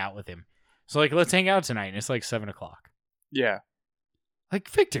hang out with him. So let's hang out tonight. And it's 7:00. Yeah.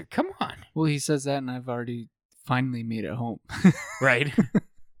 Victor, come on. well, he says that, and I've already finally made it home Right?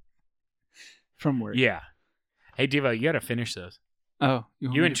 from work. Yeah. Hey, Devo, you got to finish those. Oh, want You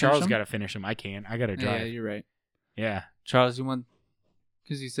me and to Charles finish got them? to finish them. I can't. I got to Yeah, drive. you're right. Yeah. Charles, you want?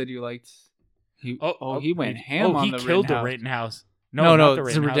 Because you said you liked. He he went he- ham on he the killed the Rittenhouse. Rittenhouse. No, not the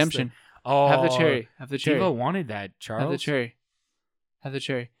it's a Rittenhouse, redemption. Oh, Have the cherry. Have the cherry. Devo wanted that, Charles. Have the cherry. Have the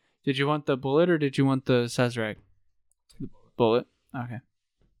cherry. Did you want the bullet or did you want the Sazerac? The bullet. Okay.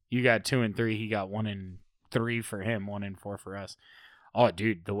 You got 2 and 3. He got 1 and 3 for him, 1 and 4 for us. Oh,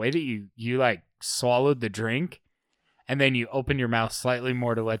 dude, the way that you swallowed the drink and then you opened your mouth slightly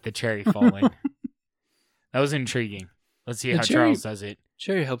more to let the cherry fall in. That was intriguing. Let's see The how cherry- Charles does it.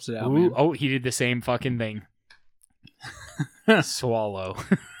 Cherry helps it out, Ooh, man. oh, he did the same fucking thing. Swallow.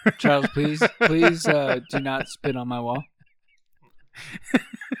 Charles, please do not spit on my wall.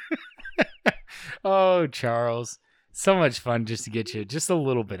 Oh, Charles. So much fun just to get you just a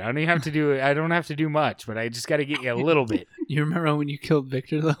little bit. I don't have to do much, but I just got to get you a little bit. You remember when you killed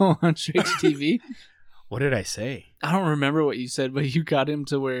Victor though on Straight to TV? What did I say? I don't remember what you said, but you got him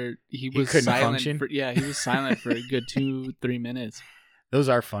to where he was couldn't silent. function? He was silent for a good 2-3 minutes. Those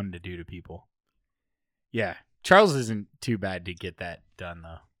are fun to do to people. Yeah. Charles isn't too bad to get that done,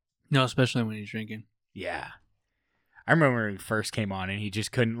 though. No, especially when he's drinking. Yeah. I remember when he first came on and he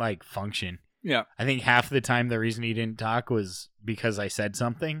just couldn't, function. Yeah. I think half the time the reason he didn't talk was because I said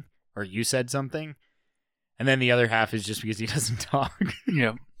something or you said something. And then the other half is just because he doesn't talk.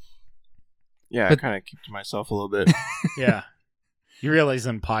 Yeah. Yeah, But- I kind of keep to myself a little bit. Yeah. You realize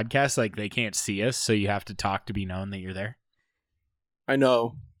on podcasts, they can't see us, so you have to talk to be known that you're there. I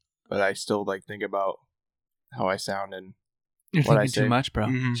know, but I still think about how I sound and You're What'd I thinking too say? much, bro.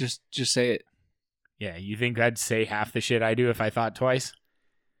 Mhm. Just say it. Yeah, you think I'd say half the shit I do if I thought twice?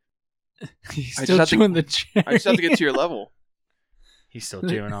 He's I still just have to- chewing the cherry. I just have to get to your level. He's still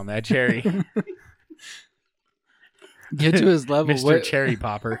chewing on that cherry. Get to his level. Mr. What- Cherry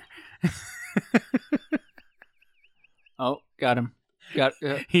Popper. Oh, got him.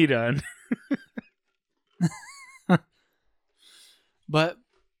 He done. But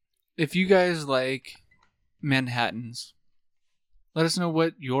if you guys like Manhattans, let us know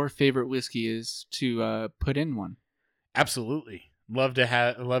what your favorite whiskey is to put in one. Absolutely. Love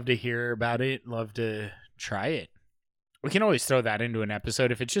to hear about it. Love to try it. We can always throw that into an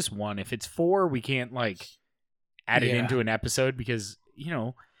episode if it's just one. If it's 4, we can't add it Yeah. into an episode because,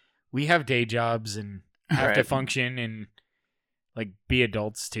 we have day jobs and have to Right. function and be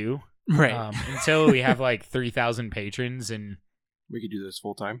adults too. Right. Until we have 3,000 patrons and We could do this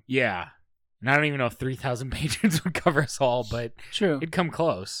full time. yeah. And I don't even know if 3,000 patrons would cover us all, but True. it'd come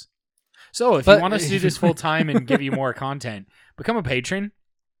close. So if But- you want us to do this full time and give you more content, become a patron.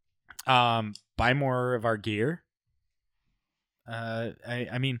 Buy more of our gear.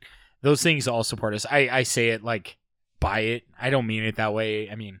 I mean, those things all support us. I say it like buy it. I don't mean it that way.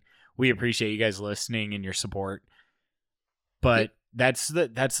 I mean, we appreciate you guys listening and your support. But that's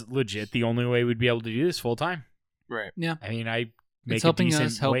legit the only way we'd be able to do this full time. Right. Yeah. I mean, I make It's a helping decent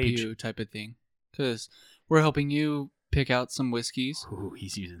us help wage. you type of thing. Because we're helping you pick out some whiskeys. Ooh,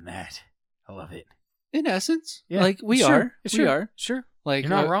 he's using that. I love it. In essence, Yeah, like we it's true. are. It's we true. are. Sure. Like You're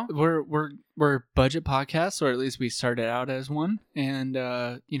not wrong. We're budget podcasts, or at least we started out as one, and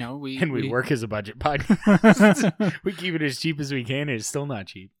we work as a budget podcast. We keep it as cheap as we can. It's still not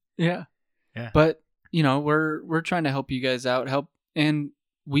cheap. Yeah. Yeah. But we're trying to help you guys out, and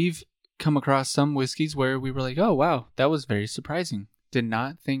we've come across some whiskeys where we were like, oh wow, that was very surprising. Did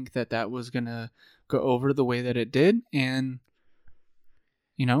not think that was gonna go over the way that it did, and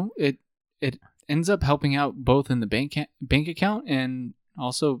it ends up helping out both in the bank account and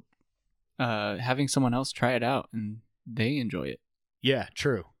also having someone else try it out and they enjoy it. Yeah,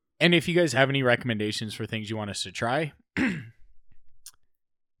 true. And if you guys have any recommendations for things you want us to try,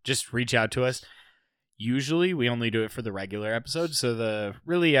 just reach out to us. Usually we only do it for the regular episode. So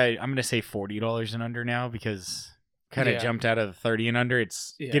I'm going to say $40 and under now because kind of Yeah. jumped out of the 30 and under.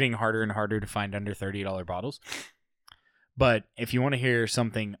 It's Yeah. getting harder and harder to find under $30 bottles. But if you want to hear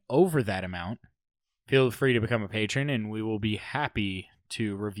something over that amount, feel free to become a patron and we will be happy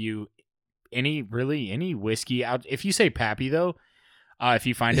to review any whiskey out. If you say Pappy though, if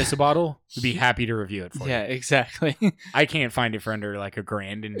you find us a bottle, we'd be happy to review it for Yeah, you. exactly. I can't find it for under like a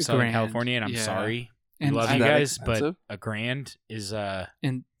grand in Southern grand, California, and I'm yeah. sorry. And Love Is you that guys, expensive? but a grand is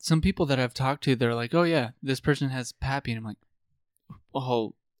And some people that I've talked to, they're like, "Oh yeah, this person has Pappy," and I'm like,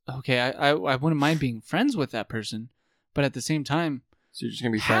 "Oh, okay, I wouldn't mind being friends with that person, but at the same time, So you're just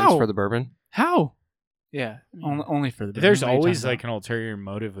gonna be How? friends for the bourbon? how? Yeah, only for the. there's what are you always talking like an ulterior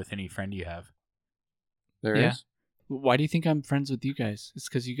motive with any friend you have. There is. Yeah. about? Why do you think I'm friends with you guys? It's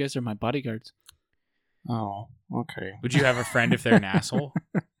because you guys are my bodyguards. Oh, okay. Would you have a friend if they're an asshole?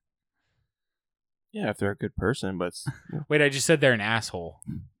 Yeah, if they're a good person, but Wait, I just said they're an asshole.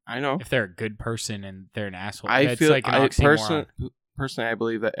 I know. If they're a good person and they're an asshole, I that's feel like an oxymoron. personally, I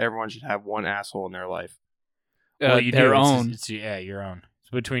believe that everyone should have one asshole in their life. Well, you their do. own. It's your own. It's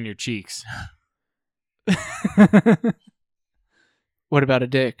between your cheeks. What about a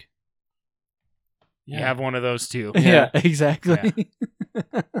dick? You have one of those too. Yeah, exactly.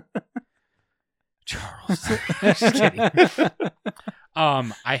 Charles. Just kidding.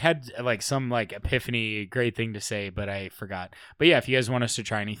 I had like some like epiphany, great thing to say, but I forgot. But yeah, if you guys want us to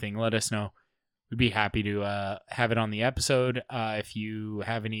try anything, let us know. We'd be happy to have it on the episode. If you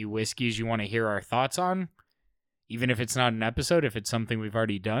have any whiskeys you want to hear our thoughts on, even if it's not an episode, if it's something we've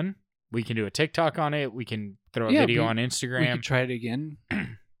already done, we can do a TikTok on it. We can throw a video on We Instagram. could try it again.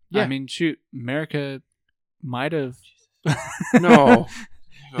 Yeah. I mean, shoot, America might have. No.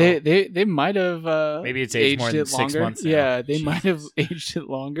 They might have. Maybe it's aged more than it 6 longer. months now. Yeah, they might have aged it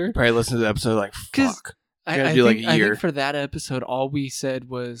longer. Probably listen to the episode like, 'Cause fuck. I gotta do, like, think, a I year. think for that episode, all we said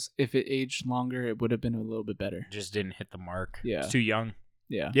was if it aged longer, it would have been a little bit better. Just didn't hit the mark. Yeah. It's too young.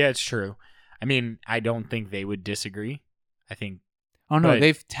 Yeah. Yeah, it's true. I mean, I don't think they would disagree. I think, Oh no, But-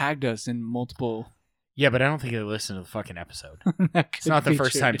 they've tagged us in multiple. yeah, but I don't think they listen to the fucking episode. That It's could not the be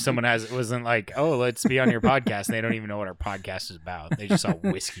first true. time someone wasn't like, oh, let's be on your podcast. And they don't even know what our podcast is about. They just saw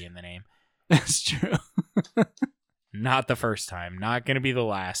whiskey in the name. That's true. Not the first time. Not going to be the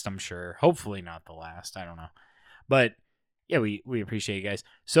last, I'm sure. Hopefully not the last. I don't know. But yeah, we appreciate you guys.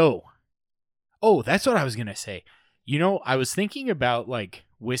 So, that's what I was going to say. You know, I was thinking about like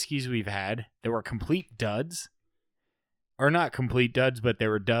whiskeys we've had that were complete duds. Or not complete duds, but they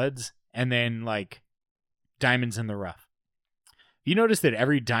were duds. And then like diamonds in the rough. You notice that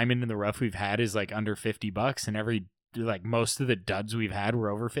every diamond in the rough we've had is like under $50, and every like most of the duds we've had were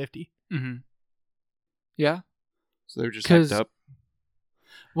over 50. Mm-hmm. Yeah. So they're just 'Cause- hyped up.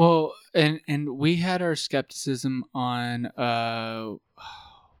 Well, and we had our skepticism on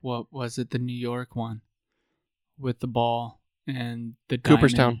what was it, the New York one with the ball and the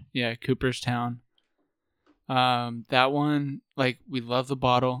Cooperstown. diamond. Yeah, Cooperstown. That one, like, we love the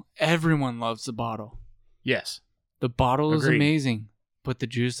bottle. Everyone loves the bottle. Yes. The bottle is Agreed. amazing, but the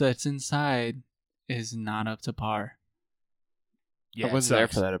juice that's inside is not up to par. Yeah, I it wasn't there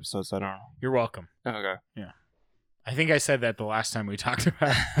sucks. for that episode, so I don't know. You're welcome. Okay. I think I said that the last time we talked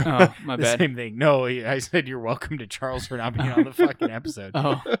about Oh, my the bad. same thing. No, I said you're welcome to Charles for not being on the fucking episode.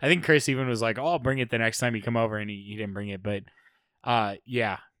 Oh, I think Chris even was like, "Oh, I'll bring it the next time you come over," and he didn't bring it. But,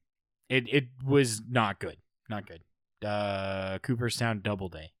 yeah, It was not good. Not good. Cooperstown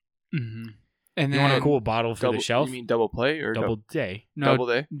Doubleday. Mm-hmm. And You then want a cool bottle for double, the shelf? You mean double play or Doubleday. no, double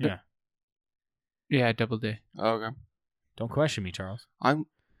day? Yeah. Yeah, Doubleday. Oh, okay. Don't question me, Charles. I'm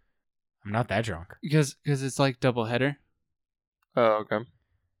not that drunk. Because it's like double header. Oh, okay.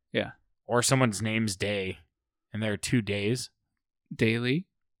 Or someone's name's Day, and there are 2 days. Daily.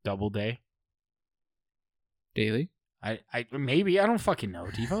 Doubleday. Daily. I maybe I don't fucking know,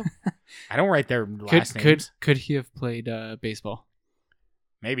 Devo. I don't write their last names. Could he have played baseball?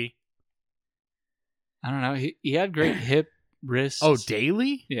 Maybe. I don't know. He had great hip, wrists. Oh,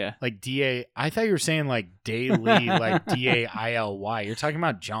 Daily? Yeah. Like D-A... I thought you were saying like Daily, like D-A-I-L-Y. You're talking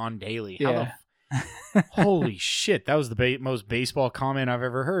about John Daly. How Yeah. Holy shit, that was the most baseball comment I've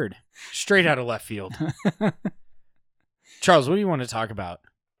ever heard. Straight out of left field. Charles, what do you want to talk about?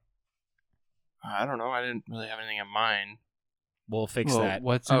 I don't know. I didn't really have anything in mind. We'll fix Well, that.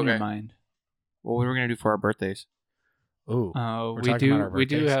 what's in your Okay. mind? What we were gonna do for our birthdays? Ooh. Oh, We're we talking do. about our We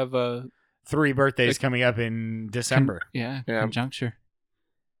do birthdays. have a 3 birthdays Like- coming up in December. Yeah. conjuncture.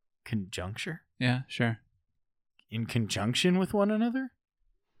 Conjuncture? Yeah, sure. In conjunction with one another?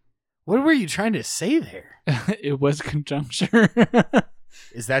 What were you trying to say there? It was conjuncture.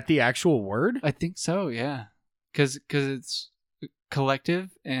 Is that the actual word? I think so. Yeah, because it's collective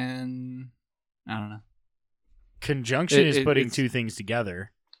and I don't know. Conjunction is putting it's- 2 things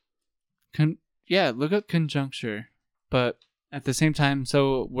together. Yeah, look up conjuncture, but at the same time,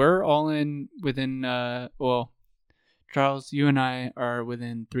 so we're all within. Well, Charles, you and I are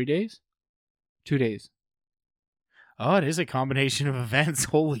within 3 days, 2 days. Oh, it is a combination of events.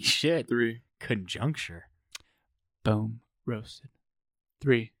 Holy shit. 3 Conjuncture. Boom, roasted.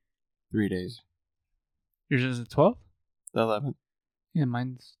 3. 3 days. Yours is the 12th. The 11th. Yeah,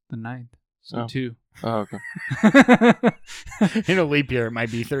 mine's the 9th. So Oh. 2. Oh, okay. In a leap year, it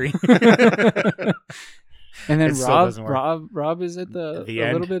might be 3. And then It still doesn't work. Rob is at the The a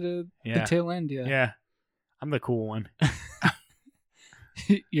end? little bit of Yeah. the tail end. Yeah. Yeah. I'm the cool one.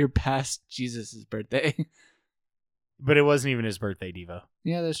 You're past Jesus' birthday. But it wasn't even his birthday, Devo.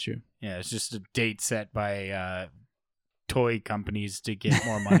 Yeah, that's true. Yeah, it's just a date set by toy companies to get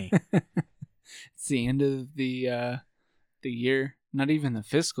more money. It's the end of the year. Not even the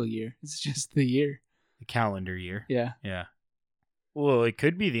fiscal year. It's just the year. The calendar year. Yeah. Yeah. Well, it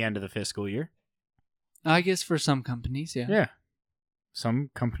could be the end of the fiscal year. I guess for some companies, yeah. Yeah. Some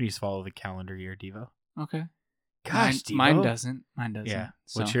companies follow the calendar year, Devo. Okay. Gosh, Devo. Mine doesn't. Mine doesn't. Yeah.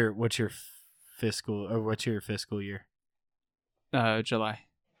 So, What's your fiscal year? July.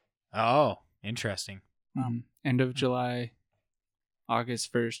 Oh, interesting. End of July.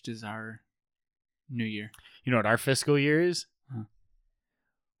 August 1st is our new year. You know what our fiscal year is? Huh.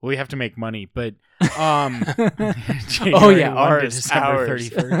 Well, we have to make money, but Oh January yeah, 1 to ours. December Ours.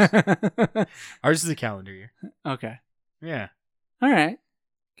 31st. Ours is a calendar year. Okay. Yeah. All right.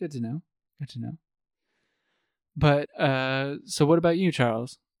 Good to know. Good to know. But so what about you,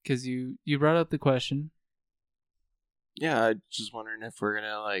 Charles? Because you brought up the question. Yeah, I just wondering if we're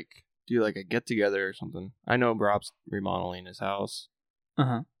gonna like do like a get together or something. I know Rob's remodeling his house,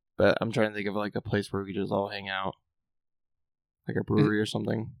 Uh-huh. but I'm trying to think of like a place where we could just all hang out, like a brewery or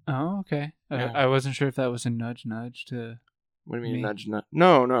something. Oh, okay. Yeah. I wasn't sure if that was a nudge to. What do you mean Me. nudge?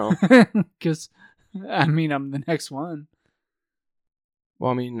 No. Because, I mean, I'm the next one.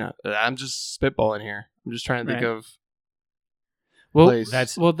 Well, I mean, I'm just spitballing here. I'm just trying to think Right. of. Well, Place.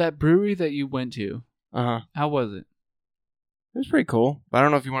 that brewery that you went to, Uh huh. how was it? It was pretty cool, but I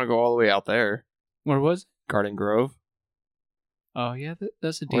don't know if you want to go all the way out there, Where was it? Garden Grove, Oh, yeah,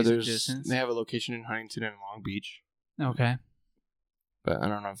 that's a or decent distance. they have a location in Huntington and Long Beach, Okay. but I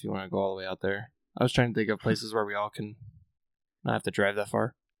don't know if you want to go all the way out there. I was trying to think of places where we all can not have to drive that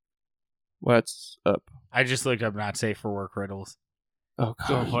far. What's up? I just looked up not safe for work riddles. Oh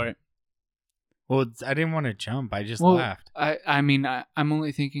Go god. for it. Well, I didn't want to jump. I just Well, laughed. I mean, I'm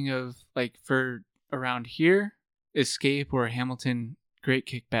only thinking of, like, for around here, Escape or Hamilton, great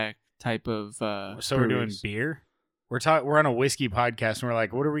kickback type of So we're doing breweries. beer? We're on a whiskey podcast and we're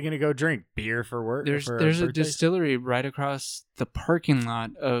like, what are we going to go drink? Beer for work? There's for our a birthdays? distillery right across the parking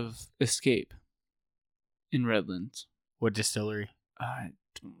lot of Escape in Redlands. What distillery? I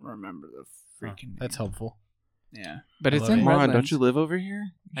don't remember the Oh, freaking that's name. helpful. Yeah, but I it's love in it. Come on, Redlands. don't you live over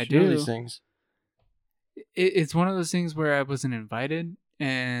here? You I should know do. these things. It's one of those things where I wasn't invited,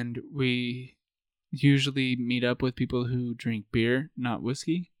 and we usually meet up with people who drink beer, not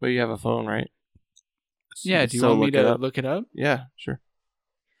whiskey. But you have a phone, right? Yeah, do you So want me look it to up. look it up? Yeah, sure.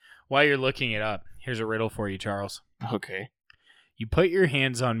 While you're looking it up, here's a riddle for you, Charles. Okay. You put your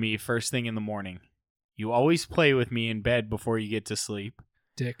hands on me first thing in the morning. You always play with me in bed before you get to sleep.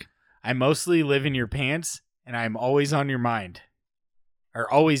 Dick. I mostly live in your pants, and I'm always on your mind. Or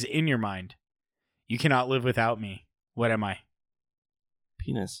always in your mind. You cannot live without me. What am I?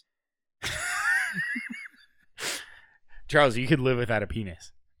 Penis. Charles, you could live without a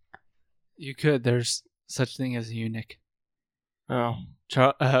penis. You could. There's such thing as a eunuch. Oh,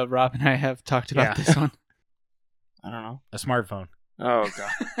 Rob and I have talked about Yeah. this one. I don't know. A smartphone. Oh god.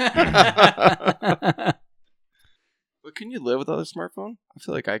 But can you live without a smartphone? I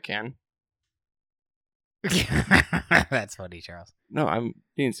feel like I can. That's funny, Charles. No, I'm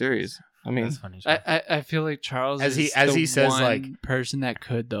being serious. I mean, That's funny, Charles. I feel like Charles As is he the says, one like- person that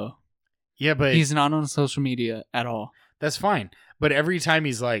could, though. Yeah, but He's not on social media at all. that's fine. But every time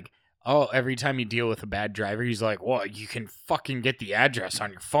he's like, oh, every time you deal with a bad driver, he's like, well, you can fucking get the address on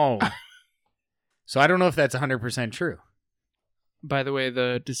your phone. So I don't know if that's 100% true. By the way,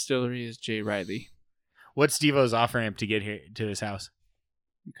 the distillery is J. Riley. What's Steve-O's off ramp to get here to his house?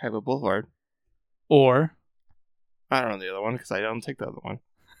 Kaiba Boulevard. Or I don't know the other one because I don't take the other one.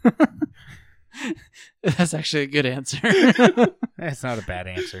 that's actually a good answer. That's not a bad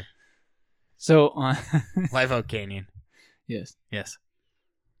answer. So, Live Oak Canyon. yes. Yes.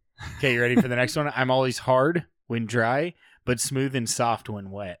 Okay, you ready for the next one? I'm always hard when dry, but smooth and soft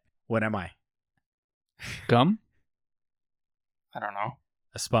when wet. What am I? Gum? I don't know.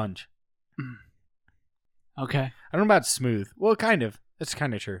 A sponge. Okay. I don't know about smooth. Well, kind of. That's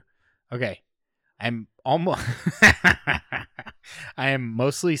kind of true. Okay. I'm almost. I am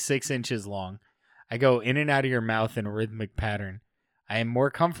mostly 6 inches long. I go in and out of your mouth in a rhythmic pattern. I am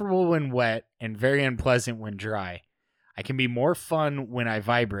more comfortable when wet and very unpleasant when dry. I can be more fun when I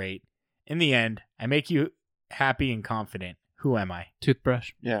vibrate. In the end, I make you happy and confident. Who am I?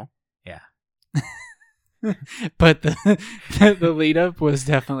 Toothbrush. Yeah. Yeah. But the lead up was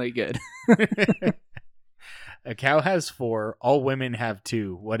definitely good. A cow has 4. All women have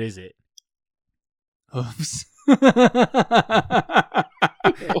 2. What is it? Oops.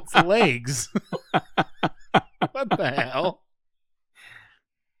 It's legs. What the hell?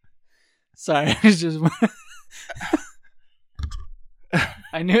 Sorry, I was just.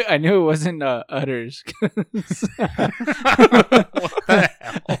 I knew it wasn't udders. 'Cause What the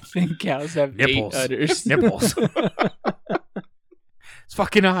hell? I think cows have Nipples. 8 udders. Nipples. It's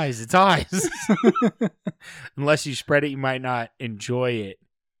fucking eyes. It's eyes. Unless you spread it, you might not enjoy it.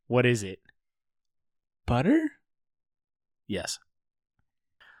 What is it? Butter? Yes.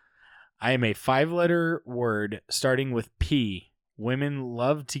 I am a 5-letter word starting with P. Women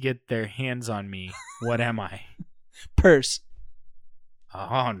love to get their hands on me. What am I? Purse.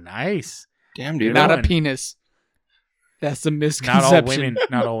 Oh, nice. Damn, dude. Not a one. penis. That's the Not misconception.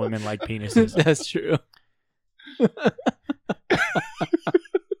 all women like penises. That's true.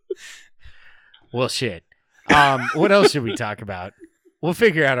 Well, shit. What else should we talk about? We'll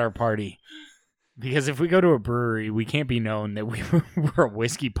figure out our party. Because if we go to a brewery, we can't be known that we're a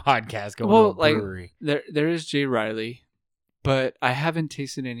whiskey podcast going Well, to a like, brewery. There is J. Riley, but I haven't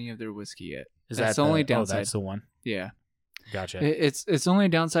tasted any of their whiskey yet. Is that's that the only Oh, downside. that's the one. Yeah. Gotcha. It's only a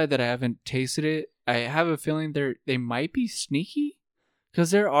downside that I haven't tasted it. I have a feeling they might be sneaky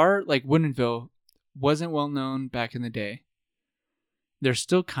because there are, like, Woodinville wasn't well known back in the day. They're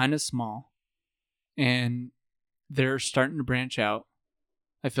still kind of small and they're starting to branch out.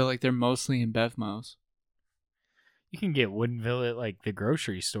 I feel like they're mostly in Bevmos. You can get Woodinville at like the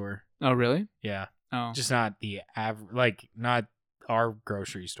grocery store. Oh, really? Yeah. Oh, Just not the not our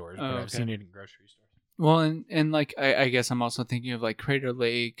grocery stores, but Oh, I've okay. seen it in grocery stores. well, and like I guess I'm also thinking of like Crater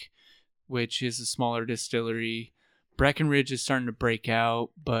Lake, which is a smaller distillery. Breckenridge is starting to break out,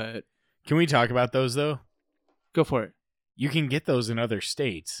 but Can we talk about those though? go for it. You can get those in other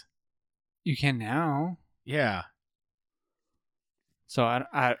states. You can now. Yeah. So I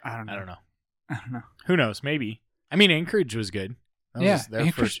don't know. I don't know. I don't know. Who knows? Maybe. I mean, Anchorage was good. That Yeah, was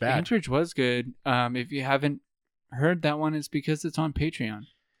their first batch. Anchorage was good. If you haven't heard that one, it's because it's on Patreon.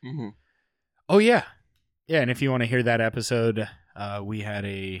 Mm-hmm. Oh yeah, yeah. And if you want to hear that episode, we had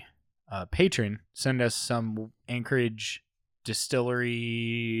a patron send us some Anchorage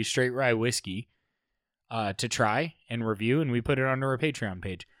Distillery straight rye whiskey to try and review, and we put it onto our Patreon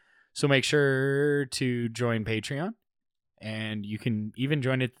page. So make sure to join Patreon, and you can even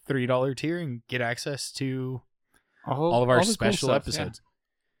join at the $3 tier and get access to all of our the cool special stuff, episodes.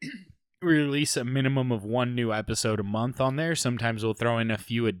 We release a minimum of 1 new episode a month on there. Sometimes we'll throw in a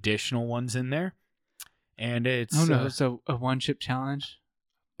few additional ones in there. And it's Yeah. Oh no, so a one chip challenge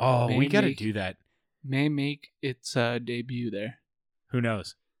we got to make- do that. may make its debut there, Who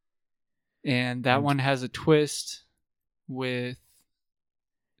knows? and that And- one has a twist with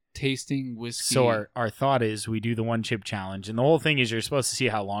tasting whiskey. So our thought is we do the one chip challenge, and the whole thing is you're supposed to see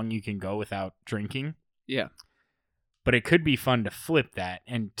how long you can go without drinking. Yeah. But it could be fun to flip that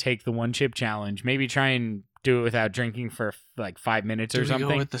and take the one chip challenge. Maybe try and do it without drinking for like 5 minutes or something.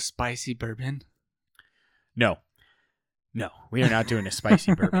 Go with the spicy bourbon? No, we are not doing a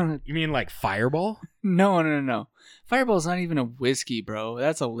spicy bourbon. You mean like Fireball? No. Fireball's not even a whiskey, bro.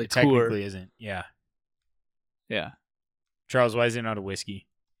 That's a liqueur. It technically isn't. Yeah. Yeah. Charles, why is it not a whiskey?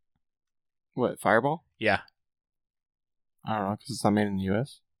 What, Fireball? Yeah, I don't know, because it's not made in the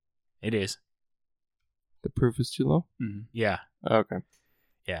U.S. it is. The proof is too low? Mm-hmm. Yeah. Okay.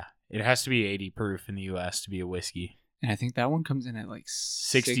 Yeah. It has to be 80 proof in the U.S. to be a whiskey. And I think that one comes in at like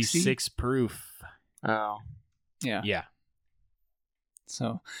 66 proof. Oh. Yeah. Yeah.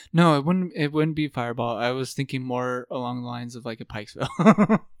 So no, it wouldn't be Fireball. I was thinking more along the lines of like a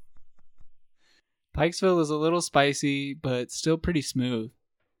Pikesville. Pikesville is a little spicy, but still pretty smooth.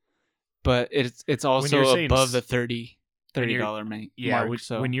 But it's also above the $30 Yeah, mark.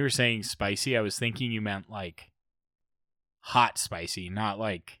 So when you were saying spicy, I was thinking you meant like hot spicy, not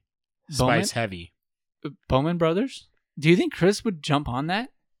like Bowman? spice heavy. Bowman Brothers? Do you think Chris would jump on that?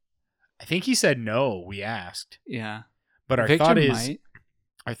 I think he said no. We asked, Yeah. but our Victor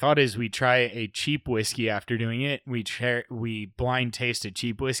thought is we try a cheap whiskey after doing it. We blind taste a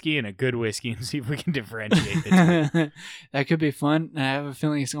cheap whiskey and a good whiskey and see if we can differentiate the two. That could be fun. I have a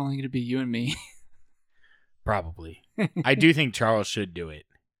feeling it's only going to be you and me. Probably. I do think Charles should do it.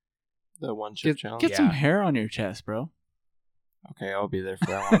 The one chip challenge? Get some Yeah. hair on your chest, bro. Okay, I'll be there for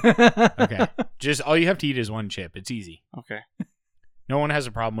that one. Okay. Just all you have to eat is one chip. It's easy. Okay. No one has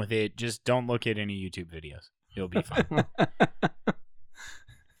a problem with it. Just don't look at any YouTube videos. It'll be fun.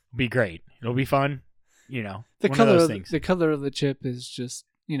 Be great. It'll be fun. You know, The one color of those of things. the color of the chip is just,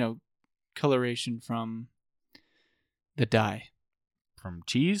 coloration from the dye. From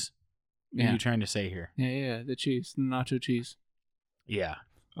cheese? What are Yeah. you trying to say here? Yeah, the cheese, the nacho cheese. Yeah.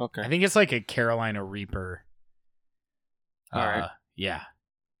 Okay. I think it's like a Carolina Reaper. All right. Yeah.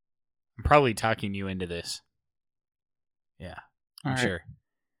 I'm probably talking you into this. Yeah. I'm All right. sure.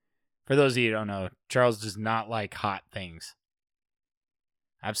 For those of you who don't know, Charles does not like hot things.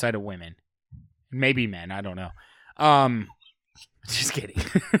 Outside of women. Maybe men, I don't know. Just kidding.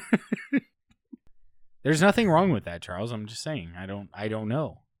 There's nothing wrong with that, Charles. I'm just saying. I don't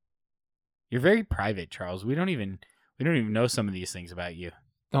know. You're very private, Charles. We don't even know some of these things about you.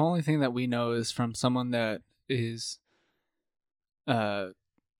 The only thing that we know is from someone that is, that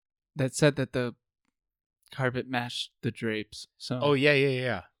said that the carpet matched the drapes. So Oh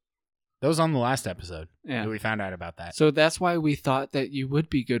yeah. That was on the last episode. yeah. That we found out about that. So that's why we thought that you would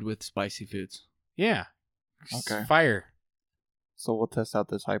be good with spicy foods. Yeah. Okay. Fire. So we'll test out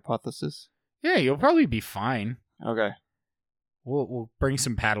this hypothesis. Yeah, you'll probably be fine. Okay. We'll bring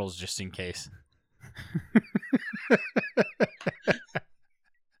some paddles just in case.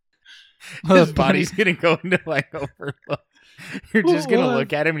 His body's gonna go into like overload. You're just gonna What?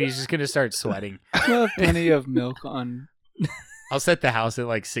 look at him and he's just gonna start sweating. We'll have plenty of milk on I'll set the house at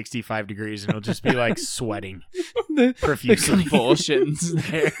like 65 degrees and it'll just be like sweating the profusely. convulsions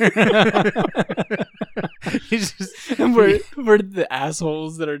there. He's just, And we're the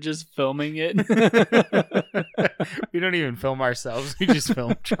assholes that are just filming it. we don't even film ourselves. We just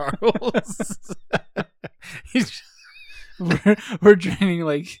film Charles. He's just, we're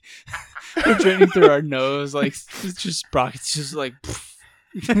draining through our nose, like it's just sprockets just like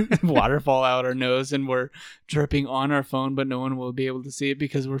waterfall out our nose, and we're dripping on our phone, but no one will be able to see it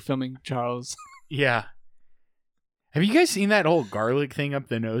because we're filming Charles. yeah. Have you guys seen that whole garlic thing up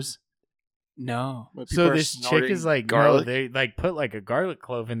the nose? No. But people So are this chick snorting is like, garlic. no, they like put like a garlic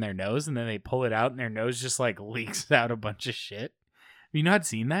clove in their nose and then they pull it out and their nose just like leaks out a bunch of shit. Have you not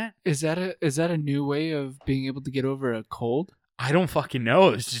seen that? Is that a new way of being able to get over a cold? I don't fucking know.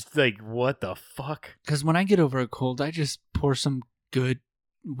 It's just like, what the fuck? Because when I get over a cold, I just pour some good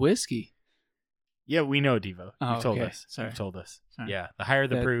whiskey. Yeah, we know, Devo. Oh, You've told okay. us. Sorry. You've told us. Sorry. Yeah, the higher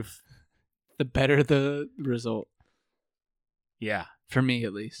the That- proof. The better the result, Yeah, for me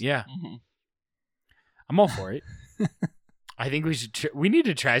at least. yeah. Mhm. I'm all for it. I think we should. We need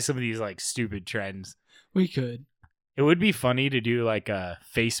to try some of these like stupid trends. We could. It would be funny to do like a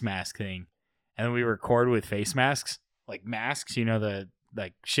face mask thing, and then we record with face masks, like masks. You know, the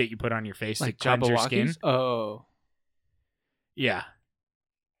like shit you put on your face Like to cleanse your skin. Jabberwockies? Oh. Yeah,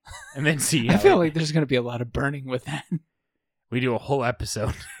 and then see. I how feel it- like there's going to be a lot of burning with that. we do a whole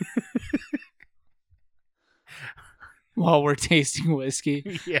episode. While we're tasting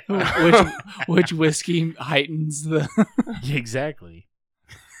whiskey. Yeah, Which whiskey heightens the exactly.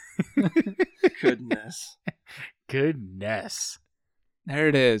 Goodness. Goodness. There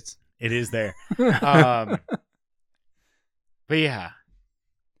it is. It is there. But yeah,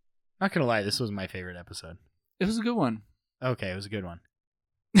 not gonna lie, this was my favorite episode. It was a good one. Okay, it was a good one.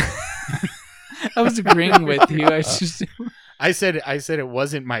 I was agreeing with you. I said it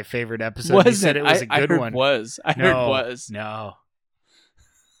wasn't my favorite episode. You said it was a good heard one. I heard was. No.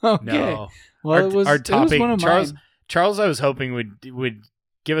 Okay. No. Well, it was our topic. It was one of mine. Charles, I was hoping would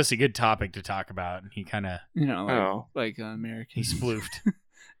give us a good topic to talk about, and he kind of like American. he sploofed.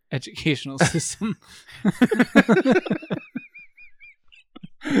 Educational system.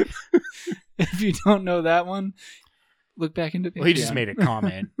 If you don't know that one, look back into Patreon. Well, he just made a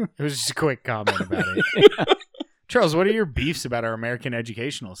comment. It was just a quick comment about it. Yeah. Charles, what are your beefs about our American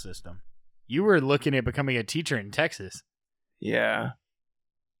educational system? You were looking at becoming a teacher in Texas. Yeah.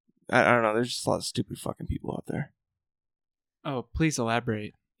 I don't know. There's just a lot of stupid fucking people out there. Oh, please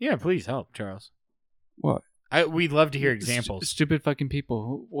elaborate. Yeah, please help, Charles. What? We'd love to hear examples. Stupid fucking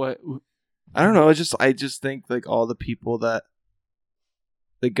people. What? I don't know. I just think like all the people that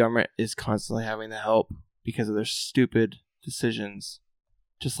the government is constantly having to help because of their stupid decisions,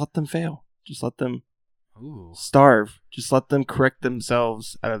 just let them fail. Just let them starve. Just let them correct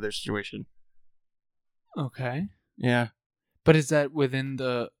themselves out of their situation. Okay. Yeah. But is that within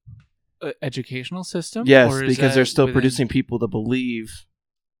the educational system? Yes, or is because that they're still within, producing people to believe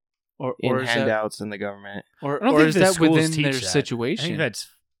or in is handouts in the government. Or I don't or think is the that schools within teach their that. situation? I think that's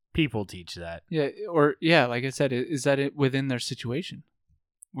people teach that. Yeah, like I said, is that it within their situation?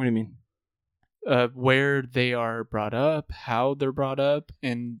 What do you mean? Where they are brought up, how they're brought up,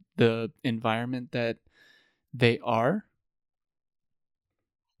 and the environment that they are?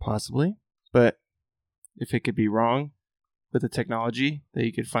 Possibly. But if it could be wrong with the technology, that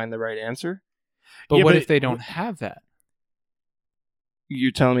you could find the right answer. But Yeah, what but if they don't have that?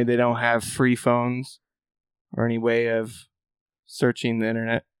 You're telling me they don't have free phones or any way of searching the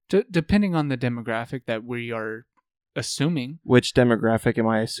internet? Depending on the demographic that we are assuming. Which demographic am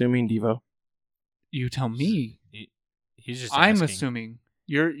I assuming, Devo? You tell me. He's just I'm asking. assuming.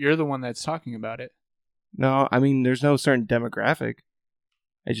 You're the one that's talking about it. No, I mean, there's no certain demographic.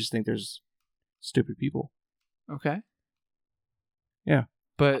 I just think there's stupid people. Okay. Yeah.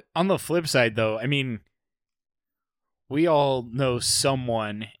 But On the flip side, though, I mean, we all know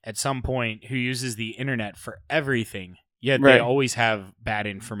someone at some point who uses the internet for everything, yet they Right. always have bad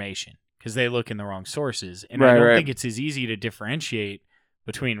information because they look in the wrong sources. And Right, I don't right. think it's as easy to differentiate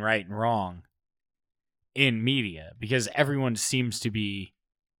between right and wrong in media because everyone seems to be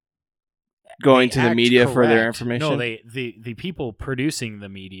Going they to the act media for their correct. information? No, the people producing the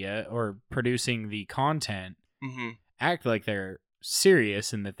media or producing the content Mm-hmm. act like they're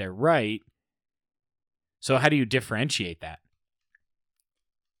serious and that they're right. So how do you differentiate that?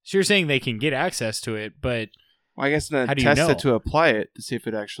 So you're saying they can get access to it, but Well, I guess then How do you test know? it to apply it to see if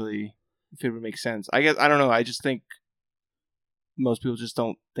it would make sense. I guess I don't know. I just think most people just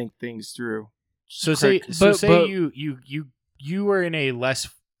don't think things through. so Correct. say But- you were in a less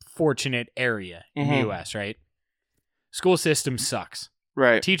fortunate area in the Mhm. US, right? School system sucks.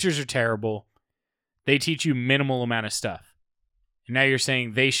 Right. Teachers are terrible. They teach you minimal amount of stuff. And now you're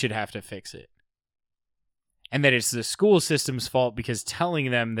saying they should have to fix it. And that it's the school system's fault because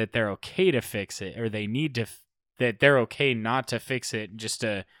telling them that they're okay to fix it or they need to that they're okay not to fix it just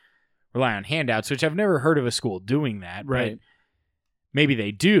to rely on handouts, which I've never heard of a school doing that. Right. But maybe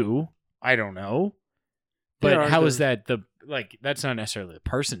they do. I don't know. There But are how is the- that that's not necessarily the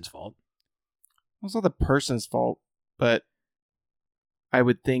person's fault. It's not the person's fault, but I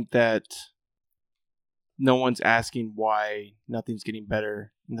would think that no one's asking why nothing's getting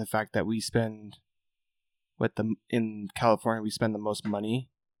better, and the fact that we spend in California we spend the most money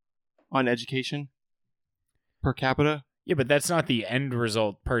on education per capita. Yeah, but that's not the end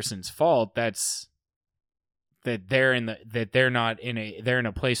result person's fault. That's that they're in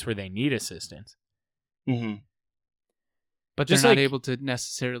a place where they need assistance. Mm-hmm. but they're Just not like- able to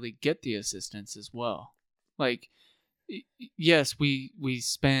necessarily get the assistance as well. Like, yes, we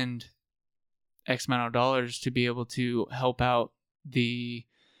spend X amount of dollars to be able to help out the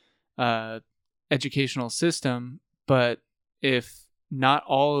educational system, but if not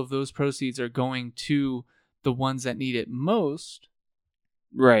all of those proceeds are going to the ones that need it most,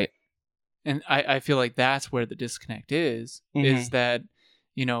 Right. and I feel like that's where the disconnect is Mhm. that,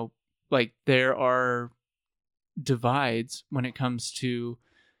 like there are divides when it comes to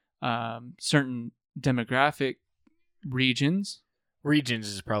certain demographic regions Regions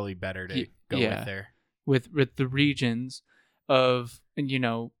is probably better to go yeah. with there. with the regions of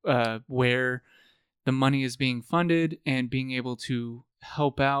where the money is being funded and being able to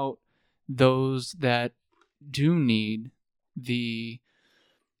help out those that do need the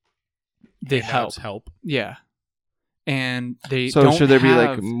the handouts help. Yeah. And they So don't should there be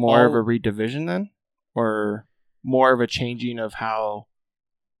have like more of a all- redivision then, or more of a changing of how?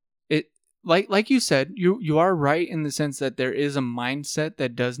 it like you said, you are right in the sense that there is a mindset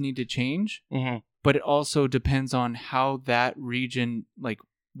that does need to change, Mm-hmm. but it also depends on how that region like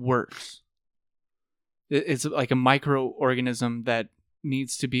works. It's like a microorganism that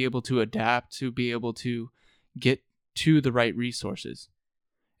needs to be able to adapt to be able to get to the right resources,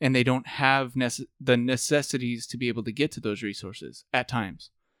 and they don't have the necessities to be able to get to those resources at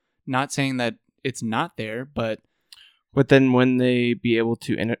times. Not saying that it's not there, but But then when they be able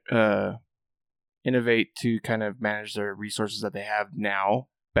to innovate to kind of manage their resources that they have now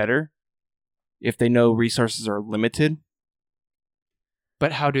better, if they know resources are limited,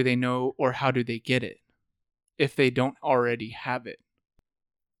 how do they know, or how do they get it if they don't already have it?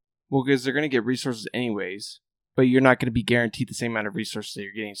 well, because they're going to get resources anyways, but you're not going to be guaranteed the same amount of resources that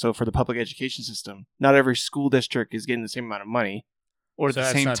you're getting. So for the public education system, not every school district is getting the same amount of money. Or So the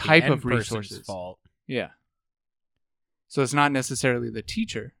that's same not the type end of person's resources. fault. Yeah. So it's not necessarily the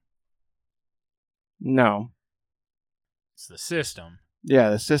teacher. No. It's the system. Yeah,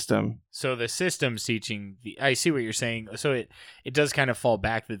 the system. So the system's teaching I see what you're saying. So it does kind of fall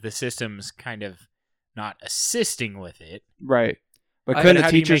back that the system's kind of not assisting with it. Right. But I- couldn't How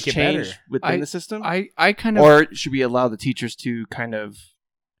the do you teachers make it better? change within the system? I kind of Or should we allow the teachers to kind of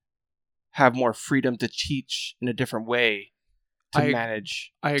have more freedom to teach in a different way to I-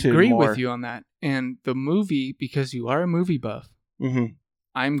 manage? I to agree more- with you on that. And the movie, because you are a movie buff, Mhm.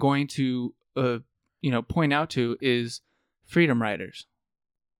 I'm going to point out to is Freedom Riders.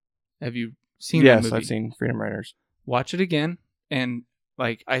 Have you seen that Yes, movie? I've seen Freedom Riders. Watch it again, and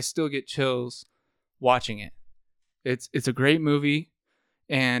like I still get chills watching it. It's a great movie,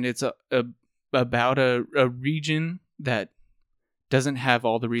 and it's about a region that doesn't have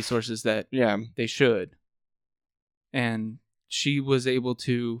all the resources that Yeah. they should, and she was able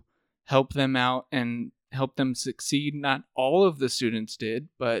to help them out and help them succeed. Not all of the students did,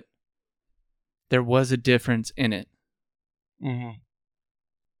 but there was a difference in it. Mm-hmm.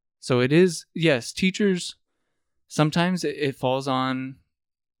 So it is, yes, teachers, sometimes it falls on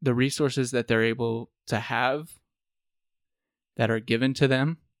the resources that they're able to have that are given to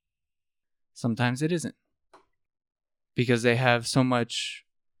them. Sometimes it isn't, because they have so much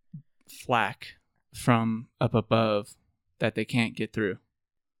flack from up above that they can't get through.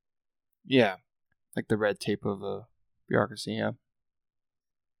 Yeah. Like the red tape of the bureaucracy, yeah.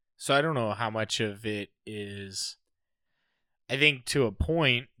 So I don't know how much of it is. I think to a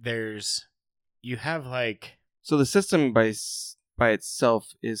point, you have like. So the system by itself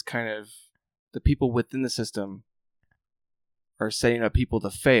is kind of the people within the system are setting up people to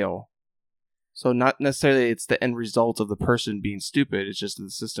fail. So not necessarily it's the end result of the person being stupid. It's just that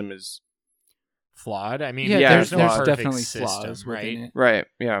the system is Flawed. I mean, Yeah, Yeah, there's it's flawed. perfect definitely system, flaws within right? it. right.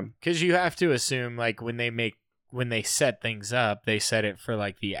 Yeah. Because you have to assume, like, when they set things up, they set it for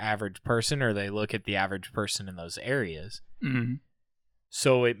like the average person, or they look at the average person in those areas. Mm-hmm.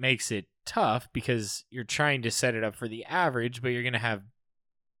 So it makes it tough because you're trying to set it up for the average, but you're going to have,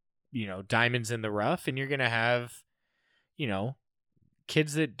 diamonds in the rough, and you're going to have,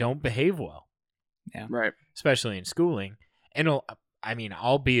 kids that don't behave well, Right. especially in schooling. And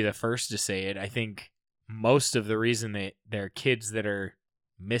I'll be the first to say it. I think most of the reason that there are kids that are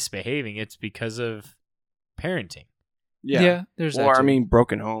misbehaving, it's because of parenting. Yeah. There's Or that I too. mean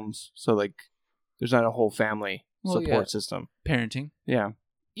broken homes. So like there's not a whole family Well, support yeah. system. Parenting. Yeah.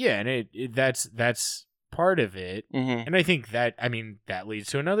 Yeah, and that's part of it. Mm-hmm. And I think that leads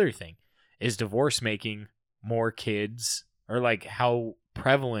to another thing. Is divorce making more kids, or like how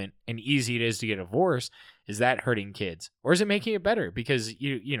prevalent and easy it is to get a divorce? Is that hurting kids, or is it making it better? Because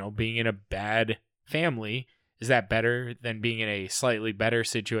being in a bad family, is that better than being in a slightly better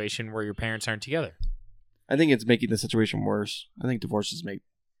situation where your parents aren't together? I think it's making the situation worse. I think divorces make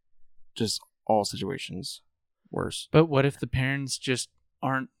just all situations worse. But what if the parents just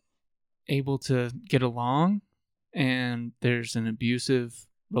aren't able to get along and there's an abusive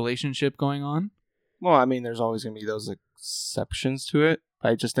relationship going on? Well, I mean, there's always going to be those exceptions to it.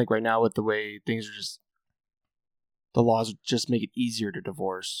 I just think right now with the way things are the laws just make it easier to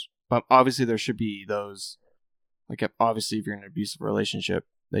divorce. But obviously there should be those, like obviously if you're in an abusive relationship,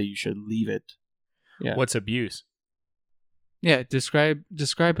 that you should leave it. Yeah. What's abuse? Yeah, describe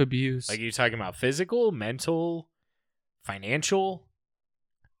abuse. Like, are you talking about physical, mental, financial?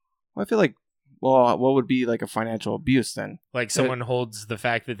 Well, I feel like, well, what would be like a financial abuse then? Like someone holds the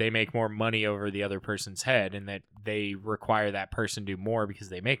fact that they make more money over the other person's head, and that they require that person do more because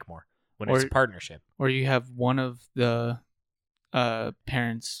they make more when it's Or- a partnership. or you have one of the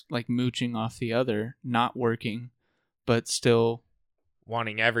parents like mooching off the other, not working, but still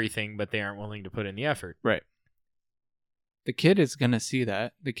wanting everything, but they aren't willing to put in the effort. right. The kid is gonna see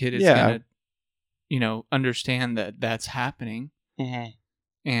that. The kid is Yeah. gonna, understand that that's happening Mm-hmm.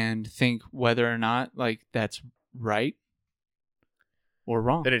 and think whether or not like that's right or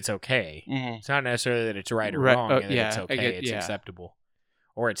wrong. That it's okay. Mm-hmm. It's not necessarily that it's right or Right, wrong, and that yeah, it's I okay, get- it's yeah. acceptable,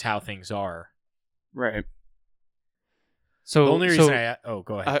 or it's how things are. Right. So The only so reason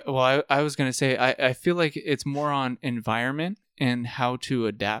go ahead. I was gonna say I feel like it's more on environment and how to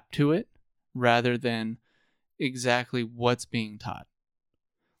adapt to it rather than exactly what's being taught.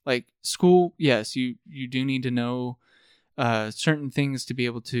 Like school, yes, you do need to know certain things to be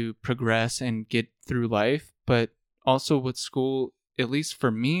able to progress and get through life, but also with school, at least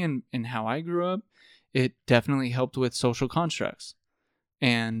for me and how I grew up, it definitely helped with social constructs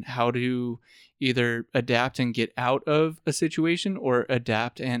and how to either adapt and get out of a situation or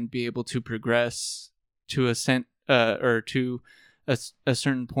adapt and be able to progress to or to a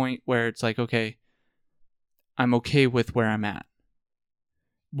certain point where it's like, okay, I'm okay with where I'm at.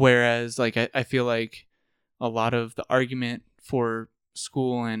 Whereas like I feel like a lot of the argument for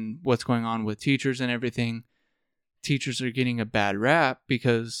school and what's going on with teachers and everything, teachers are getting a bad rap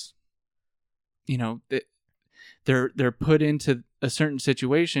because they're put into a certain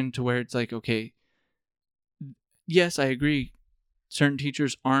situation to where it's like, okay, yes, I agree, certain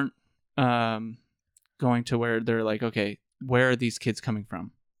teachers aren't going to where they're like, okay, where are these kids coming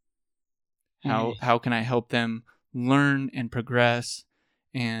from? How can I help them learn and progress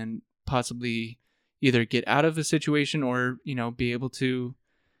and possibly either get out of a situation or be able to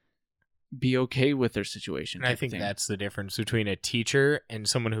be okay with their situation? And I type of think thing. that's the difference between a teacher and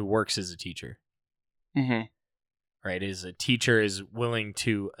someone who works as a teacher. Mm-hmm. Right? Is a teacher is willing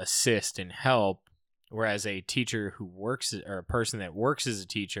to assist and help, whereas a teacher who works or a person that works as a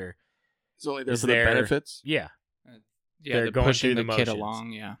teacher It's only there is for there- the benefits. yeah. they're going pushing through the the kid motions.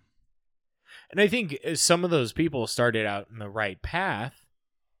 along. Yeah. And I think some of those people started out in the right path,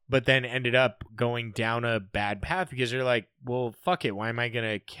 but then ended up going down a bad path because they're like, well, fuck it. Why am I going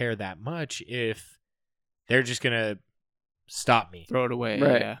to care that much if they're just going to stop me? Throw it away.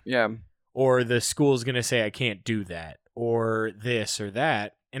 Right. Yeah. Yeah. Or the school's going to say I can't do that or this or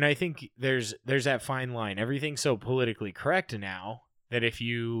that. And I think there's that fine line. Everything's so politically correct now that if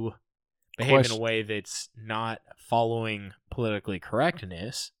you behave in a way that's not following politically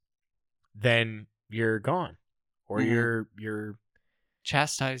correctness, then you're gone, or Mhm. you're.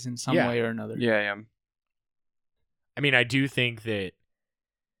 Chastised in some Yeah. way or another. Yeah. I mean, I do think that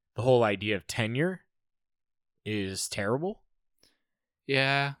the whole idea of tenure is terrible.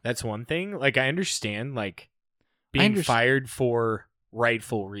 Yeah. That's one thing. Like, I understand, like, I being underst- fired for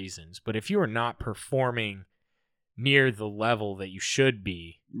rightful reasons, but if you are not performing near the level that you should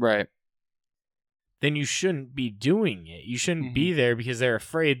be, Right. then you shouldn't be doing it. You shouldn't be there because they're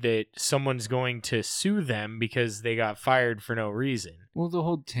afraid that someone's going to sue them because they got fired for no reason. Well, the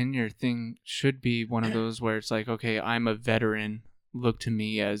whole tenure thing should be one of those where it's like, okay, I'm a veteran. Look to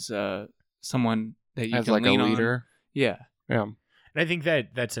me as someone that you As can like a lean on. leader. Yeah. Yeah. And I think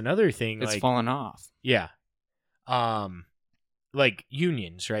that that's another thing. It's like, fallen off. yeah. Like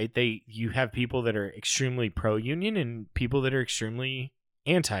unions, right? You have people that are extremely pro-union and people that are extremely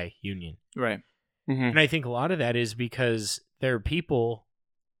anti-union. Right. Mm-hmm. And I think a lot of that is because there are people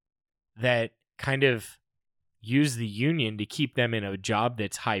that kind of use the union to keep them in a job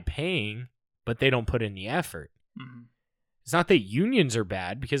that's high paying, but they don't put in the effort. Mm-hmm. It's not that unions are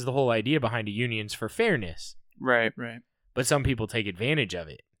bad, because the whole idea behind a union is for fairness. Right. Right. But some people take advantage of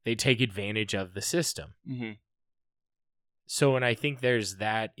it. They take advantage of the system. Mm-hmm. So, and I think there's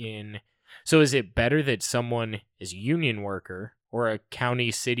that in... So is it better that someone is a union worker or a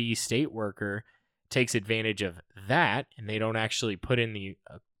county, city, state worker takes advantage of that and they don't actually put in the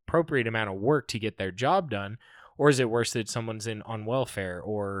appropriate amount of work to get their job done? Or is it worse that someone's on welfare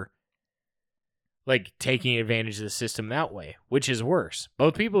or like taking advantage of the system that way? Which is worse?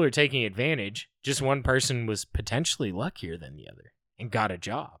 Both people are taking advantage. Just one person was potentially luckier than the other and got a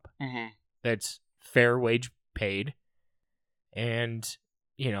job Mm-hmm. that's fair wage paid, and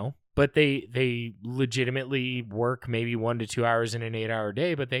but they legitimately work maybe 1 to 2 hours in an 8-hour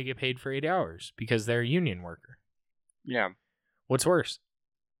day, but they get paid for 8 hours because they're a union worker. Yeah. What's worse?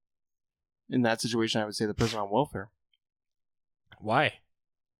 In that situation, I would say the person on welfare, Why?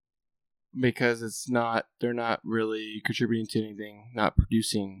 because they're not really contributing to anything, not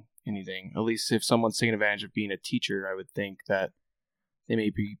producing anything. At least if someone's taking advantage of being a teacher, I would think that they may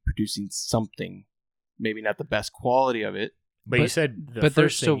be producing something. Maybe not the best quality of it. But you said the but they're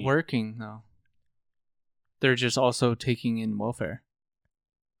first still thing working though. They're just also taking in welfare.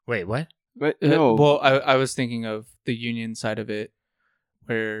 Wait, what? But no, Well, I was thinking of the union side of it,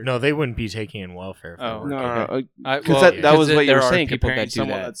 where No, they wouldn't be taking in welfare. If they Oh, were no, working. because that was what you there were are saying. people Comparing that do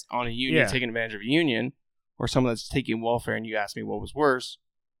someone that. that's on a union Yeah. taking advantage of a union, or someone that's taking welfare, and you asked me what was worse.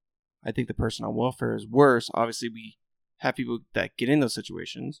 I think the person on welfare is worse. Obviously, we have people that get in those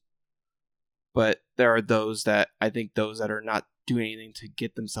situations, but there are those that I think those that are not doing anything to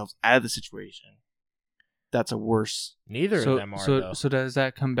get themselves out of the situation. That's a worse. Neither of them are though. So does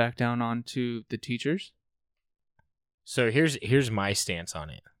that come back down onto the teachers? So here's my stance on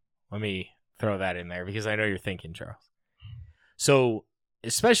it. Let me throw that in there because I know you're thinking, Charles. So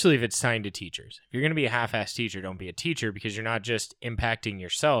especially if it's tied to teachers. If you're going to be a half-assed teacher, don't be a teacher because you're not just impacting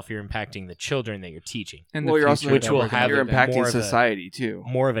yourself, you're impacting the children that you're teaching. And Well, the you're also future which that will we're gonna have You're live in. impacting more of a- society too.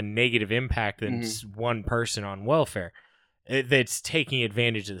 More of a negative impact than Mhm. one person on welfare that's taking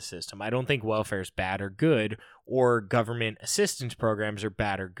advantage of the system. I don't think welfare is bad or good, or government assistance programs are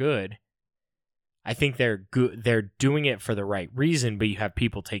bad or good. I think they're good. They're doing it for the right reason, but you have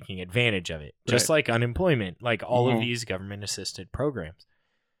people taking advantage of it, just like unemployment, like all of Mhm. these government-assisted programs.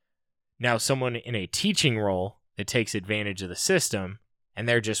 Now, someone in a teaching role that takes advantage of the system, and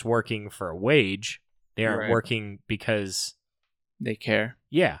they're just working for a wage, they aren't Right. working because, They care.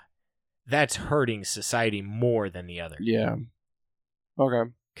 yeah, that's hurting society more than the other. Yeah.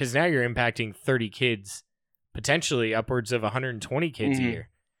 Okay. Because now you're impacting 30 kids, potentially upwards of 120 kids a Mhm. year.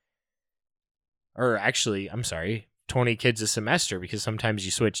 Or actually, I'm sorry, 20 kids a semester because sometimes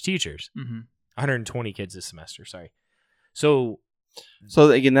you switch teachers. Mm-hmm. 120 kids a semester, sorry. So, So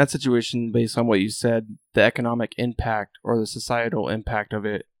again, that situation, based on what you said, the economic impact or the societal impact of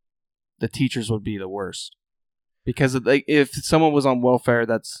it, the teachers would be the worst. Because like if someone was on welfare,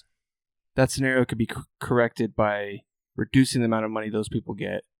 that scenario could be corrected by reducing the amount of money those people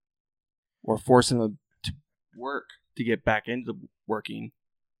get, or forcing them to work to get back into working.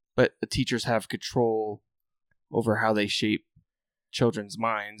 But the teachers have control over how they shape children's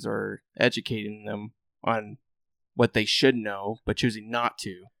minds or educating them on what they should know, but choosing not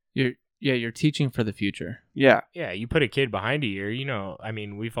to. You're teaching for the future. Yeah. yeah, you put a kid behind a year, I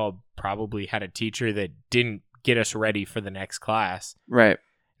mean, we've all probably had a teacher that didn't get us ready for the next class. Right.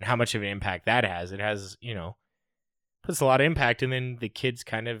 And how much of an impact that has. It has, puts a lot of impact, and then the kids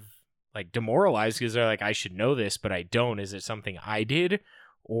kind of like demoralized because they're like, I should know this, but I don't. Is it something I did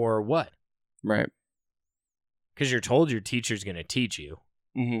or what? Right. Because you're told your teacher's going to teach you,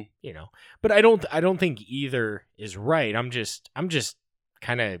 Mm-hmm. But I don't think either is right. I'm just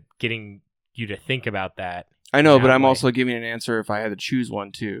kind of getting you to think about that. I know, that but I'm way. also giving an answer if I had to choose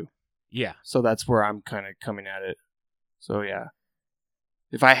one too. Yeah. So that's where I'm kind of coming at it. So yeah,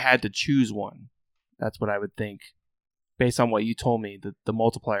 if I had to choose one, that's what I would think. Based on what you told me, the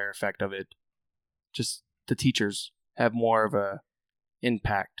multiplier effect of it, just the teachers have more of a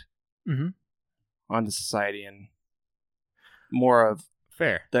impact Mm-hmm. on the society and more of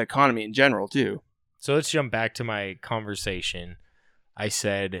Fair. the economy in general too. So let's jump back to my conversation. I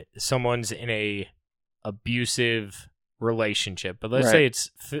said someone's in a abusive relationship, but let's say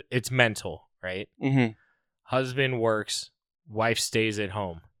it's mental, right? Mm-hmm. Husband works, wife stays at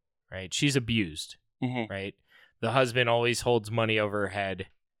home, right? She's abused, Mm-hmm. right? The husband always holds money over her head.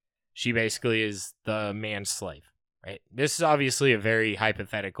 She basically is the man's slave, right? This is obviously a very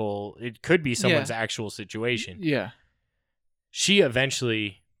hypothetical. It could be someone's actual situation. Yeah. She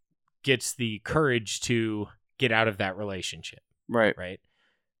eventually gets the courage to get out of that relationship, Right. right?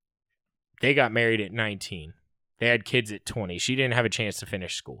 They got married at 19. They had kids at 20. She didn't have a chance to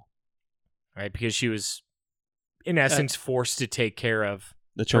finish school, right? Because she was, in essence, forced to take care of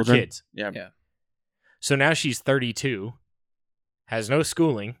The her children. kids. Yeah. Yeah. So now she's 32, has no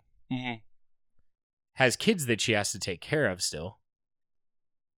schooling, Mm-hmm. has kids that she has to take care of still,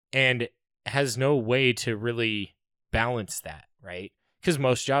 and has no way to really balance that, right? Because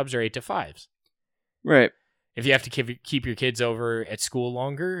most jobs are 8 to 5s. Right. If you have to keep your kids over at school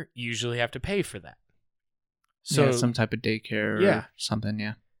longer, you usually have to pay for that. So Some type of daycare or Yeah. something,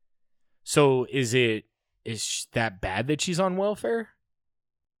 yeah. So is that bad that she's on welfare?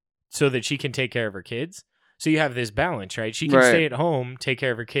 So that she can take care of her kids? So you have this balance, right? She can Right. stay at home, take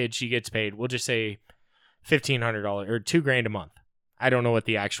care of her kids, she gets paid, we'll just say $1,500 or $2,000 a month. I don't know what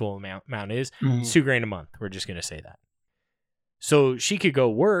the actual amount is. Mhm. It's $2,000 a month. We're just going to say that. So she could go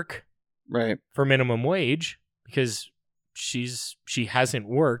work Right. for minimum wage because she hasn't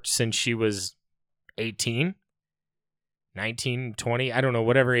worked since she was 18, 19, 20, I don't know,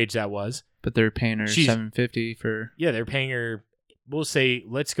 whatever age that was. But they're paying her She's- $750 for Yeah, they're paying her, we'll say,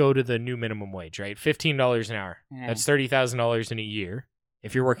 let's go to the new minimum wage, right? $15 an hour. Mhm. That's $30,000 in a year.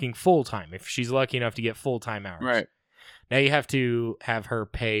 if you're working full-time, if she's lucky enough to get full-time hours. Right. Now you have to have her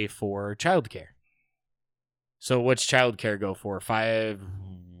pay for childcare. So what's childcare go for?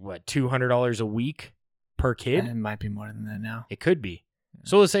 $200 a week per kid? It might be more than that now. It could be.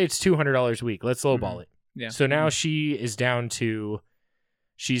 So let's say it's $200 a week. Let's lowball it. Yeah. So now she is down to,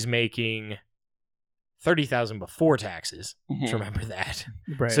 she's making $30,000 before taxes. Just remember that.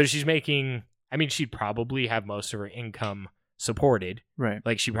 Right. So she's making, I mean, she'd probably have most of her income supported. Right.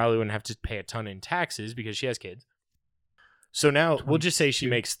 Like she probably wouldn't have to pay a ton in taxes because she has kids. So now we'll just say she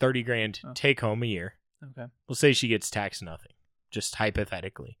makes $30,000 take home a year. Okay. We'll say she gets taxed nothing, just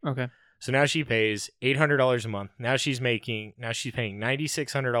hypothetically. Okay. So now she pays $800 a month. Now she's paying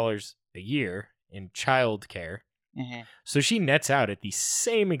 $9,600 a year in child care. So she nets out at the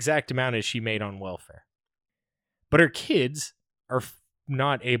same exact amount as she made on welfare. But her kids are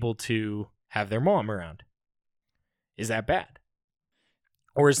not able to have their mom around. Is that bad?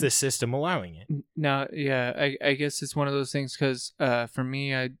 Or is this system allowing it? No, yeah, I guess it's one of those things because for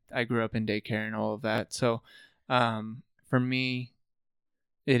me, I grew up in daycare and all of that. So for me,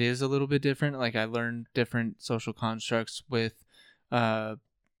 it is a little bit different. Like I learned different social constructs with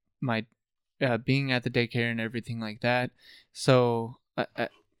my being at the daycare and everything like that. So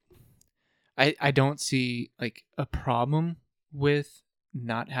I don't see like a problem with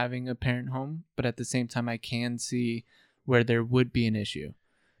not having a parent home, but at the same time, I can see where there would be an issue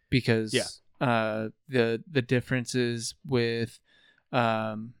because the differences with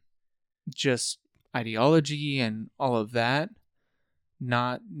just ideology and all of that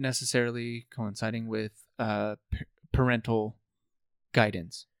not necessarily coinciding with parental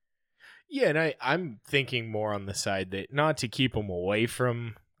guidance. Yeah, and I'm thinking more on the side that not to keep them away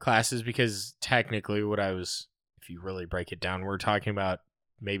from classes, because technically what I was, if you really break it down, we're talking about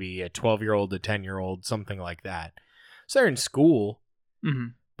maybe a 12-year-old, a 10-year-old, something like that. So they're in school,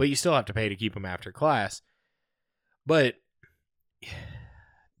 but you still have to pay to keep them after class. But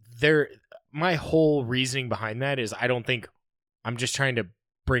my whole reasoning behind that is I'm just trying to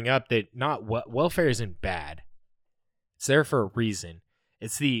bring up that welfare isn't bad. It's there for a reason.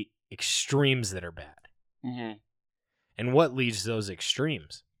 It's the extremes that are bad. And what leads to those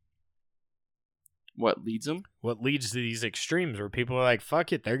extremes? What leads them? What leads to these extremes where people are like,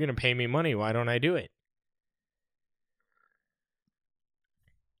 fuck it, they're going to pay me money. Why don't I do it?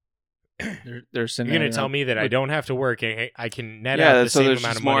 They're You're going to tell me that I don't have to work and I can net out the so same there's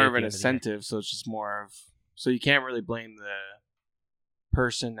amount just of money. more at of the an end of the day. incentive. So it's just more of, so you can't really blame the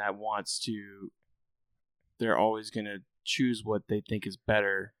person that wants to. They're always going to choose what they think is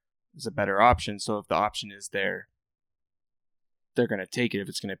a better option. So if the option is there, they're going to take it if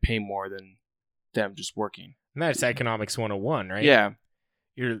it's going to pay more than them just working. And that's economics 101, right? Yeah.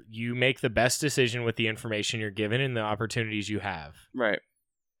 You make the best decision with the information you're given and the opportunities you have. Right.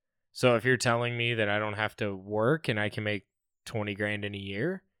 So if you're telling me that I don't have to work and I can make $20,000 in a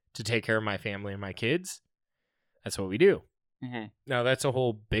year to take care of my family and my kids, that's what we do. Now that's a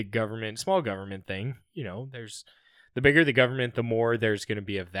whole big government, small government thing. You know, there's the bigger the government, the more there's going to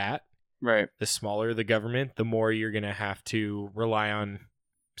be of that. Right. The smaller the government, the more you're going to have to rely on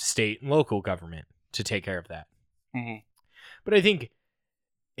state and local government to take care of that. But I think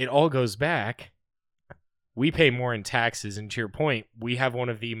it all goes back. We pay more in taxes, and to your point, we have one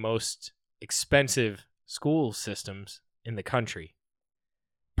of the most expensive school systems in the country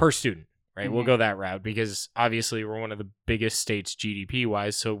per student, right? We'll go that route because obviously we're one of the biggest states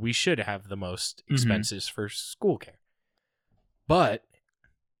GDP-wise, so we should have the most expenses for school care. But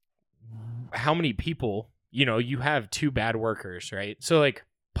how many people, you have two bad workers, right? So like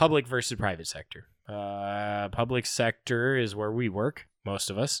public versus private sector. Public sector is where we work, most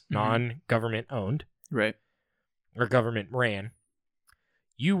of us, non-government owned. Right. Or government ran.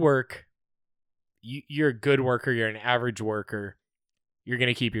 You work, you're a good worker, you're an average worker, you're going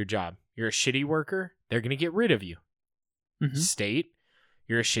to keep your job. You're a shitty worker, they're going to get rid of you. State,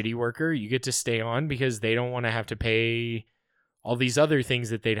 you're a shitty worker, you get to stay on because they don't want to have to pay all these other things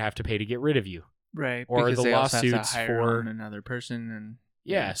that they'd have to pay to get rid of you. Right. Or because the they also have to lawsuits hire for on another person and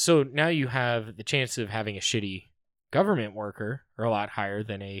Yeah, so now you have the chance of having a shitty government worker are a lot higher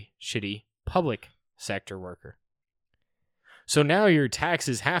than a shitty public sector worker. So now your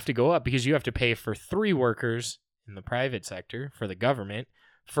taxes have to go up because you have to pay for 3 workers in the private sector for the government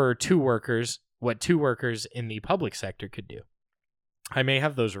for 2 workers, what 2 workers in the public sector could do. I may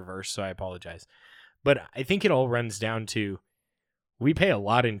have those reversed, so I apologize. But I think it all runs down to we pay a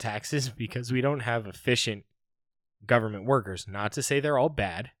lot in taxes because we don't have efficient government workers. Not to say they're all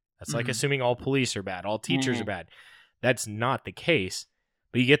bad. That's like assuming all police are bad, all teachers are bad. That's not the case.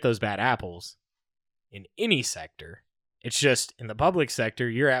 But you get those bad apples in any sector, It's just in the public sector,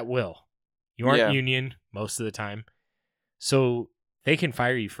 you're at will. You aren't Yeah. union most of the time. So they can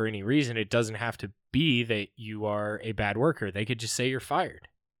fire you for any reason. It doesn't have to be that you are a bad worker. They could just say you're fired.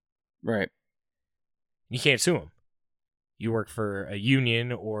 Right. You can't sue them. You work for a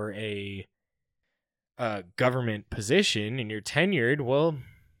union or a government position and you're tenured. Well,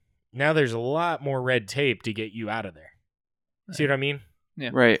 now there's a lot more red tape to get you out of there. See what I mean?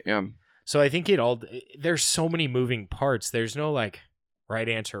 Yeah. Right. Yeah. So I think there's so many moving parts. There's no like right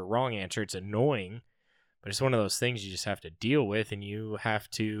answer or wrong answer. It's annoying, but it's one of those things you just have to deal with, and you have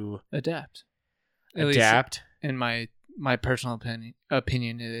to Adapt. At adapt. least in my personal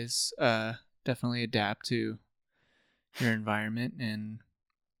opinion, it is definitely adapt to your environment and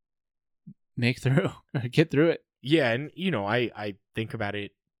get through it. Yeah, and I think about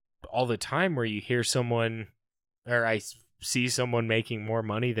it all the time where you hear someone, or I see someone making more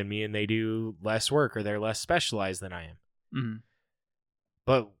money than me and they do less work or they're less specialized than I am. Mm-hmm.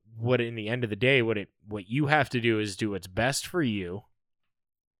 But in the end of the day, what you have to do is do what's best for you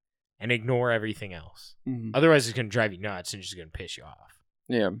and ignore everything else. Mhm. Otherwise, it's going to drive you nuts and just going to piss you off.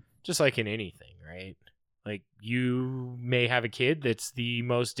 Yeah. Just like in anything, right? Like you may have a kid that's the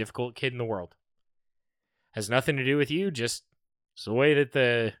most difficult kid in the world. Has nothing to do with you, just it's the way that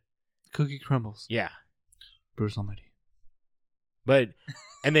the Cookie crumbles. yeah. Bruce Almighty. But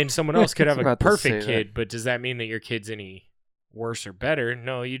and then someone else could have a About to perfect say kid, but does that mean that your kid's any worse or better?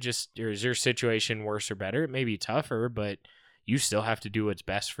 No, is your situation worse or better? It may be tougher, but you still have to do what's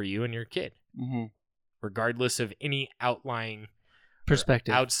best for you and your kid, Mm-hmm. regardless of any outlying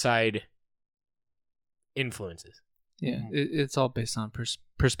Perspective. outside influences. Yeah, Mhm. it's all based on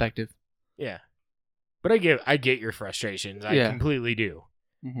perspective. Yeah. But I get your frustrations. I Yeah. completely do.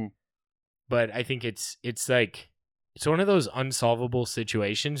 Mm-hmm. But I think it's like it's one of those unsolvable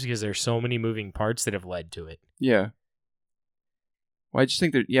situations because there's so many moving parts that have led to it. Yeah. Well, I just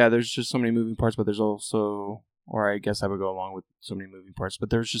think that there's just so many moving parts, but there's also, or I guess I would go along with so many moving parts, but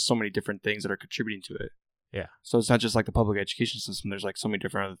there's just so many different things that are contributing to it. Yeah. So it's not just like the public education system. There's like so many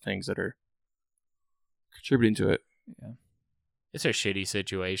different other things that are contributing to it. It's a shitty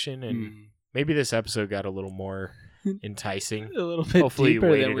situation, and Mm. maybe this episode got a little more enticing. A little bit. Hopefully, you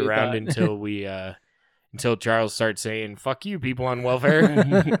deeper waited than we around thought. until we until Charles starts saying "fuck you, people on welfare."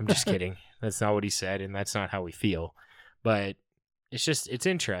 I'm just kidding. That's not what he said, and that's not how we feel. But it's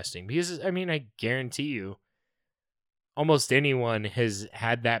interesting because I guarantee you, almost anyone has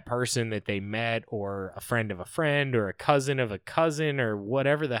had that person that they met, or a friend of a friend, or a cousin of a cousin, or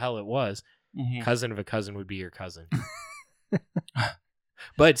whatever the hell it was. Mhm. Cousin of a cousin would be your cousin.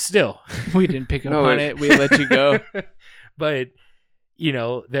 But still, We didn't pick up No, on it. We let you go. But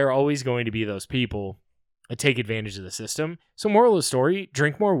there are always going to be those people that take advantage of the system. So moral of the story,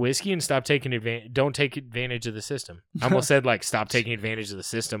 drink more whiskey and stop taking don't take advantage of the system. I almost said like stop taking advantage of the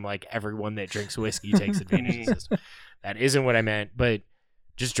system, like everyone that drinks whiskey takes advantage of the system. That isn't what I meant, but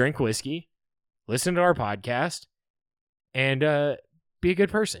just drink whiskey, listen to our podcast, and be a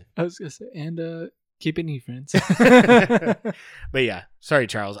good person. I was gonna say, and keep it neat, friends. But yeah, sorry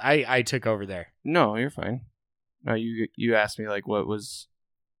Charles, I took over there. No, you're fine. No, you asked me like what was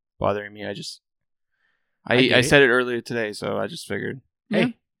bothering me. I get I it. said it earlier today, so I just figured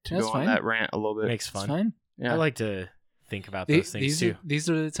Hey, to That's go fine. on that rant a little bit. makes It's fun. fine. Yeah. I like to think about those things too. These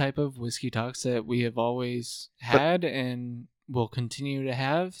are the type of whiskey talks that we have always had and will continue to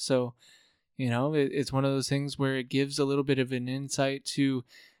have. So, it's one of those things where it gives a little bit of an insight to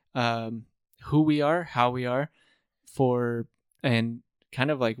who we are, how we are, and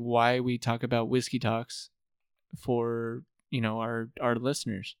kind of like why we talk about whiskey talks for our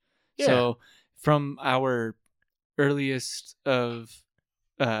listeners. Yeah. So from our earliest of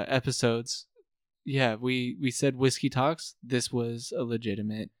episodes, we said whiskey talks. This was a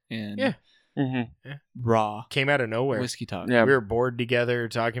legitimate and Yeah. Mm-hmm. raw Came out of nowhere. whiskey talk. Yeah. We were bored together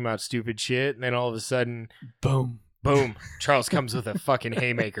talking about stupid shit, and then all of a sudden, Boom. boom, Charles comes with a fucking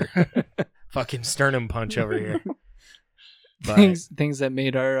haymaker. Fucking sternum punch over here. But Things that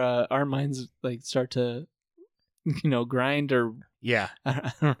made our minds like start to grind, or yeah.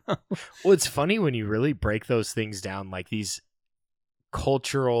 I don't know. Well, it's funny when you really break those things down, like these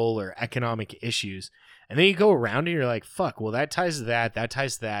cultural or economic issues, and then you go around and you're like, fuck, well, that ties to that, that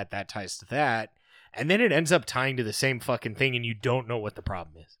ties to that, that ties to that, and then it ends up tying to the same fucking thing, and you don't know what the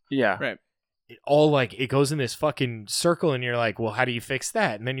problem is. Yeah. Right. It all like it goes in this fucking circle, and you're like, well, how do you fix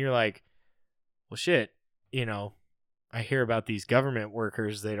that? And then you're like, well, shit, I hear about these government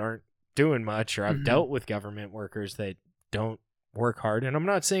workers that aren't doing much, or I've Mhm. dealt with government workers that don't work hard. And I'm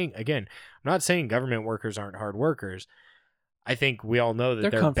not saying government workers aren't hard workers. I think we all know that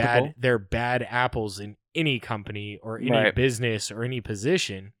They're they're comfortable. bad. They're bad apples in any company or any Right. business or any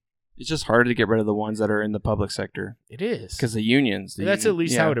position. It's just harder to get rid of the ones that are in the public sector It is. because the unions. That's at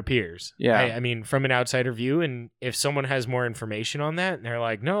least how it appears. Yeah. I mean, from an outsider view, and if someone has more information on that, and they're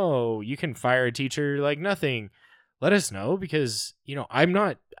like, no, you can fire a teacher like nothing, let us know, because,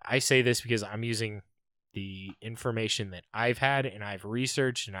 I say this because I'm using the information that I've had and I've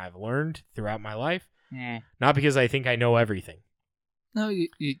researched and I've learned throughout my life, not because I think I know everything. No, you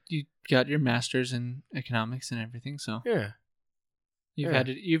got your master's in economics and everything, so Yeah.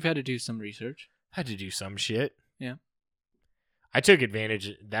 you've had to do some research. Had to do some shit. Yeah. I took advantage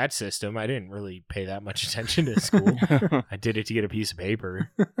of that system. I didn't really pay that much attention to school. I did it to get a piece of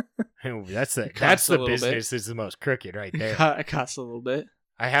paper. That's It the costs a little business that's the most crooked right there. It costs a little bit.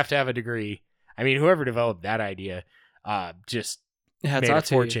 I have to have a degree. I mean, whoever developed that idea just Hats made a off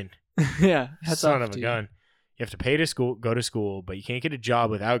to you. fortune. Yeah, hats Son off of a to gun. You have to pay to go to school, but you can't get a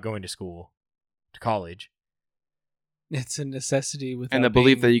job without going to school, to college. It's a necessity without And the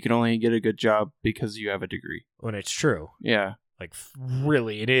belief being- that you can only get a good job because you have a degree. When it's true. Yeah. Like,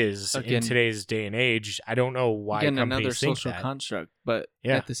 really, it is. Again- in today's day and age, I don't know why again companies another think social that. construct, but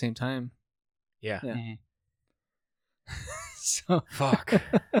Yeah. at the same time, Yeah. Yeah. so Fuck.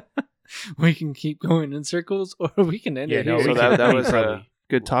 we can keep going in circles, or we can end Yeah, it no, here. So we that could was probably- a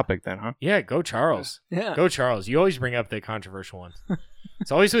good topic then, huh? Yeah, go Charles. Yeah. Go Charles. You always bring up the controversial ones.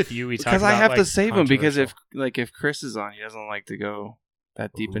 It's always with you. We talk Because about I have to like, save him because controversial. if Chris is on, he doesn't like to go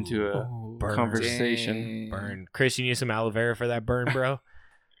that deep into a Oh, burn. conversation. dang. burn. Chris, you need some aloe vera for that burn, bro.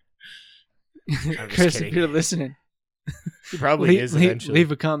 just Chris, kidding. if you're listening, He probably is eventually.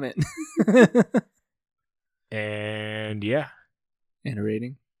 leave a comment And yeah, and a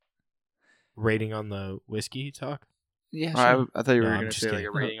rating. rating on the whiskey talk. Yeah, I, sure. I thought you No, were I'm going to just say like kidding.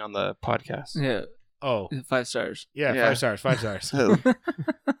 a rating on the podcast. Yeah, Oh, 5 stars. yeah, Yeah. 5 stars. 5 stars. So,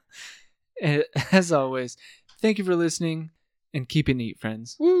 And as always, thank you for listening and keep it neat,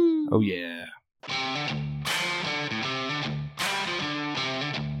 friends. oh yeah.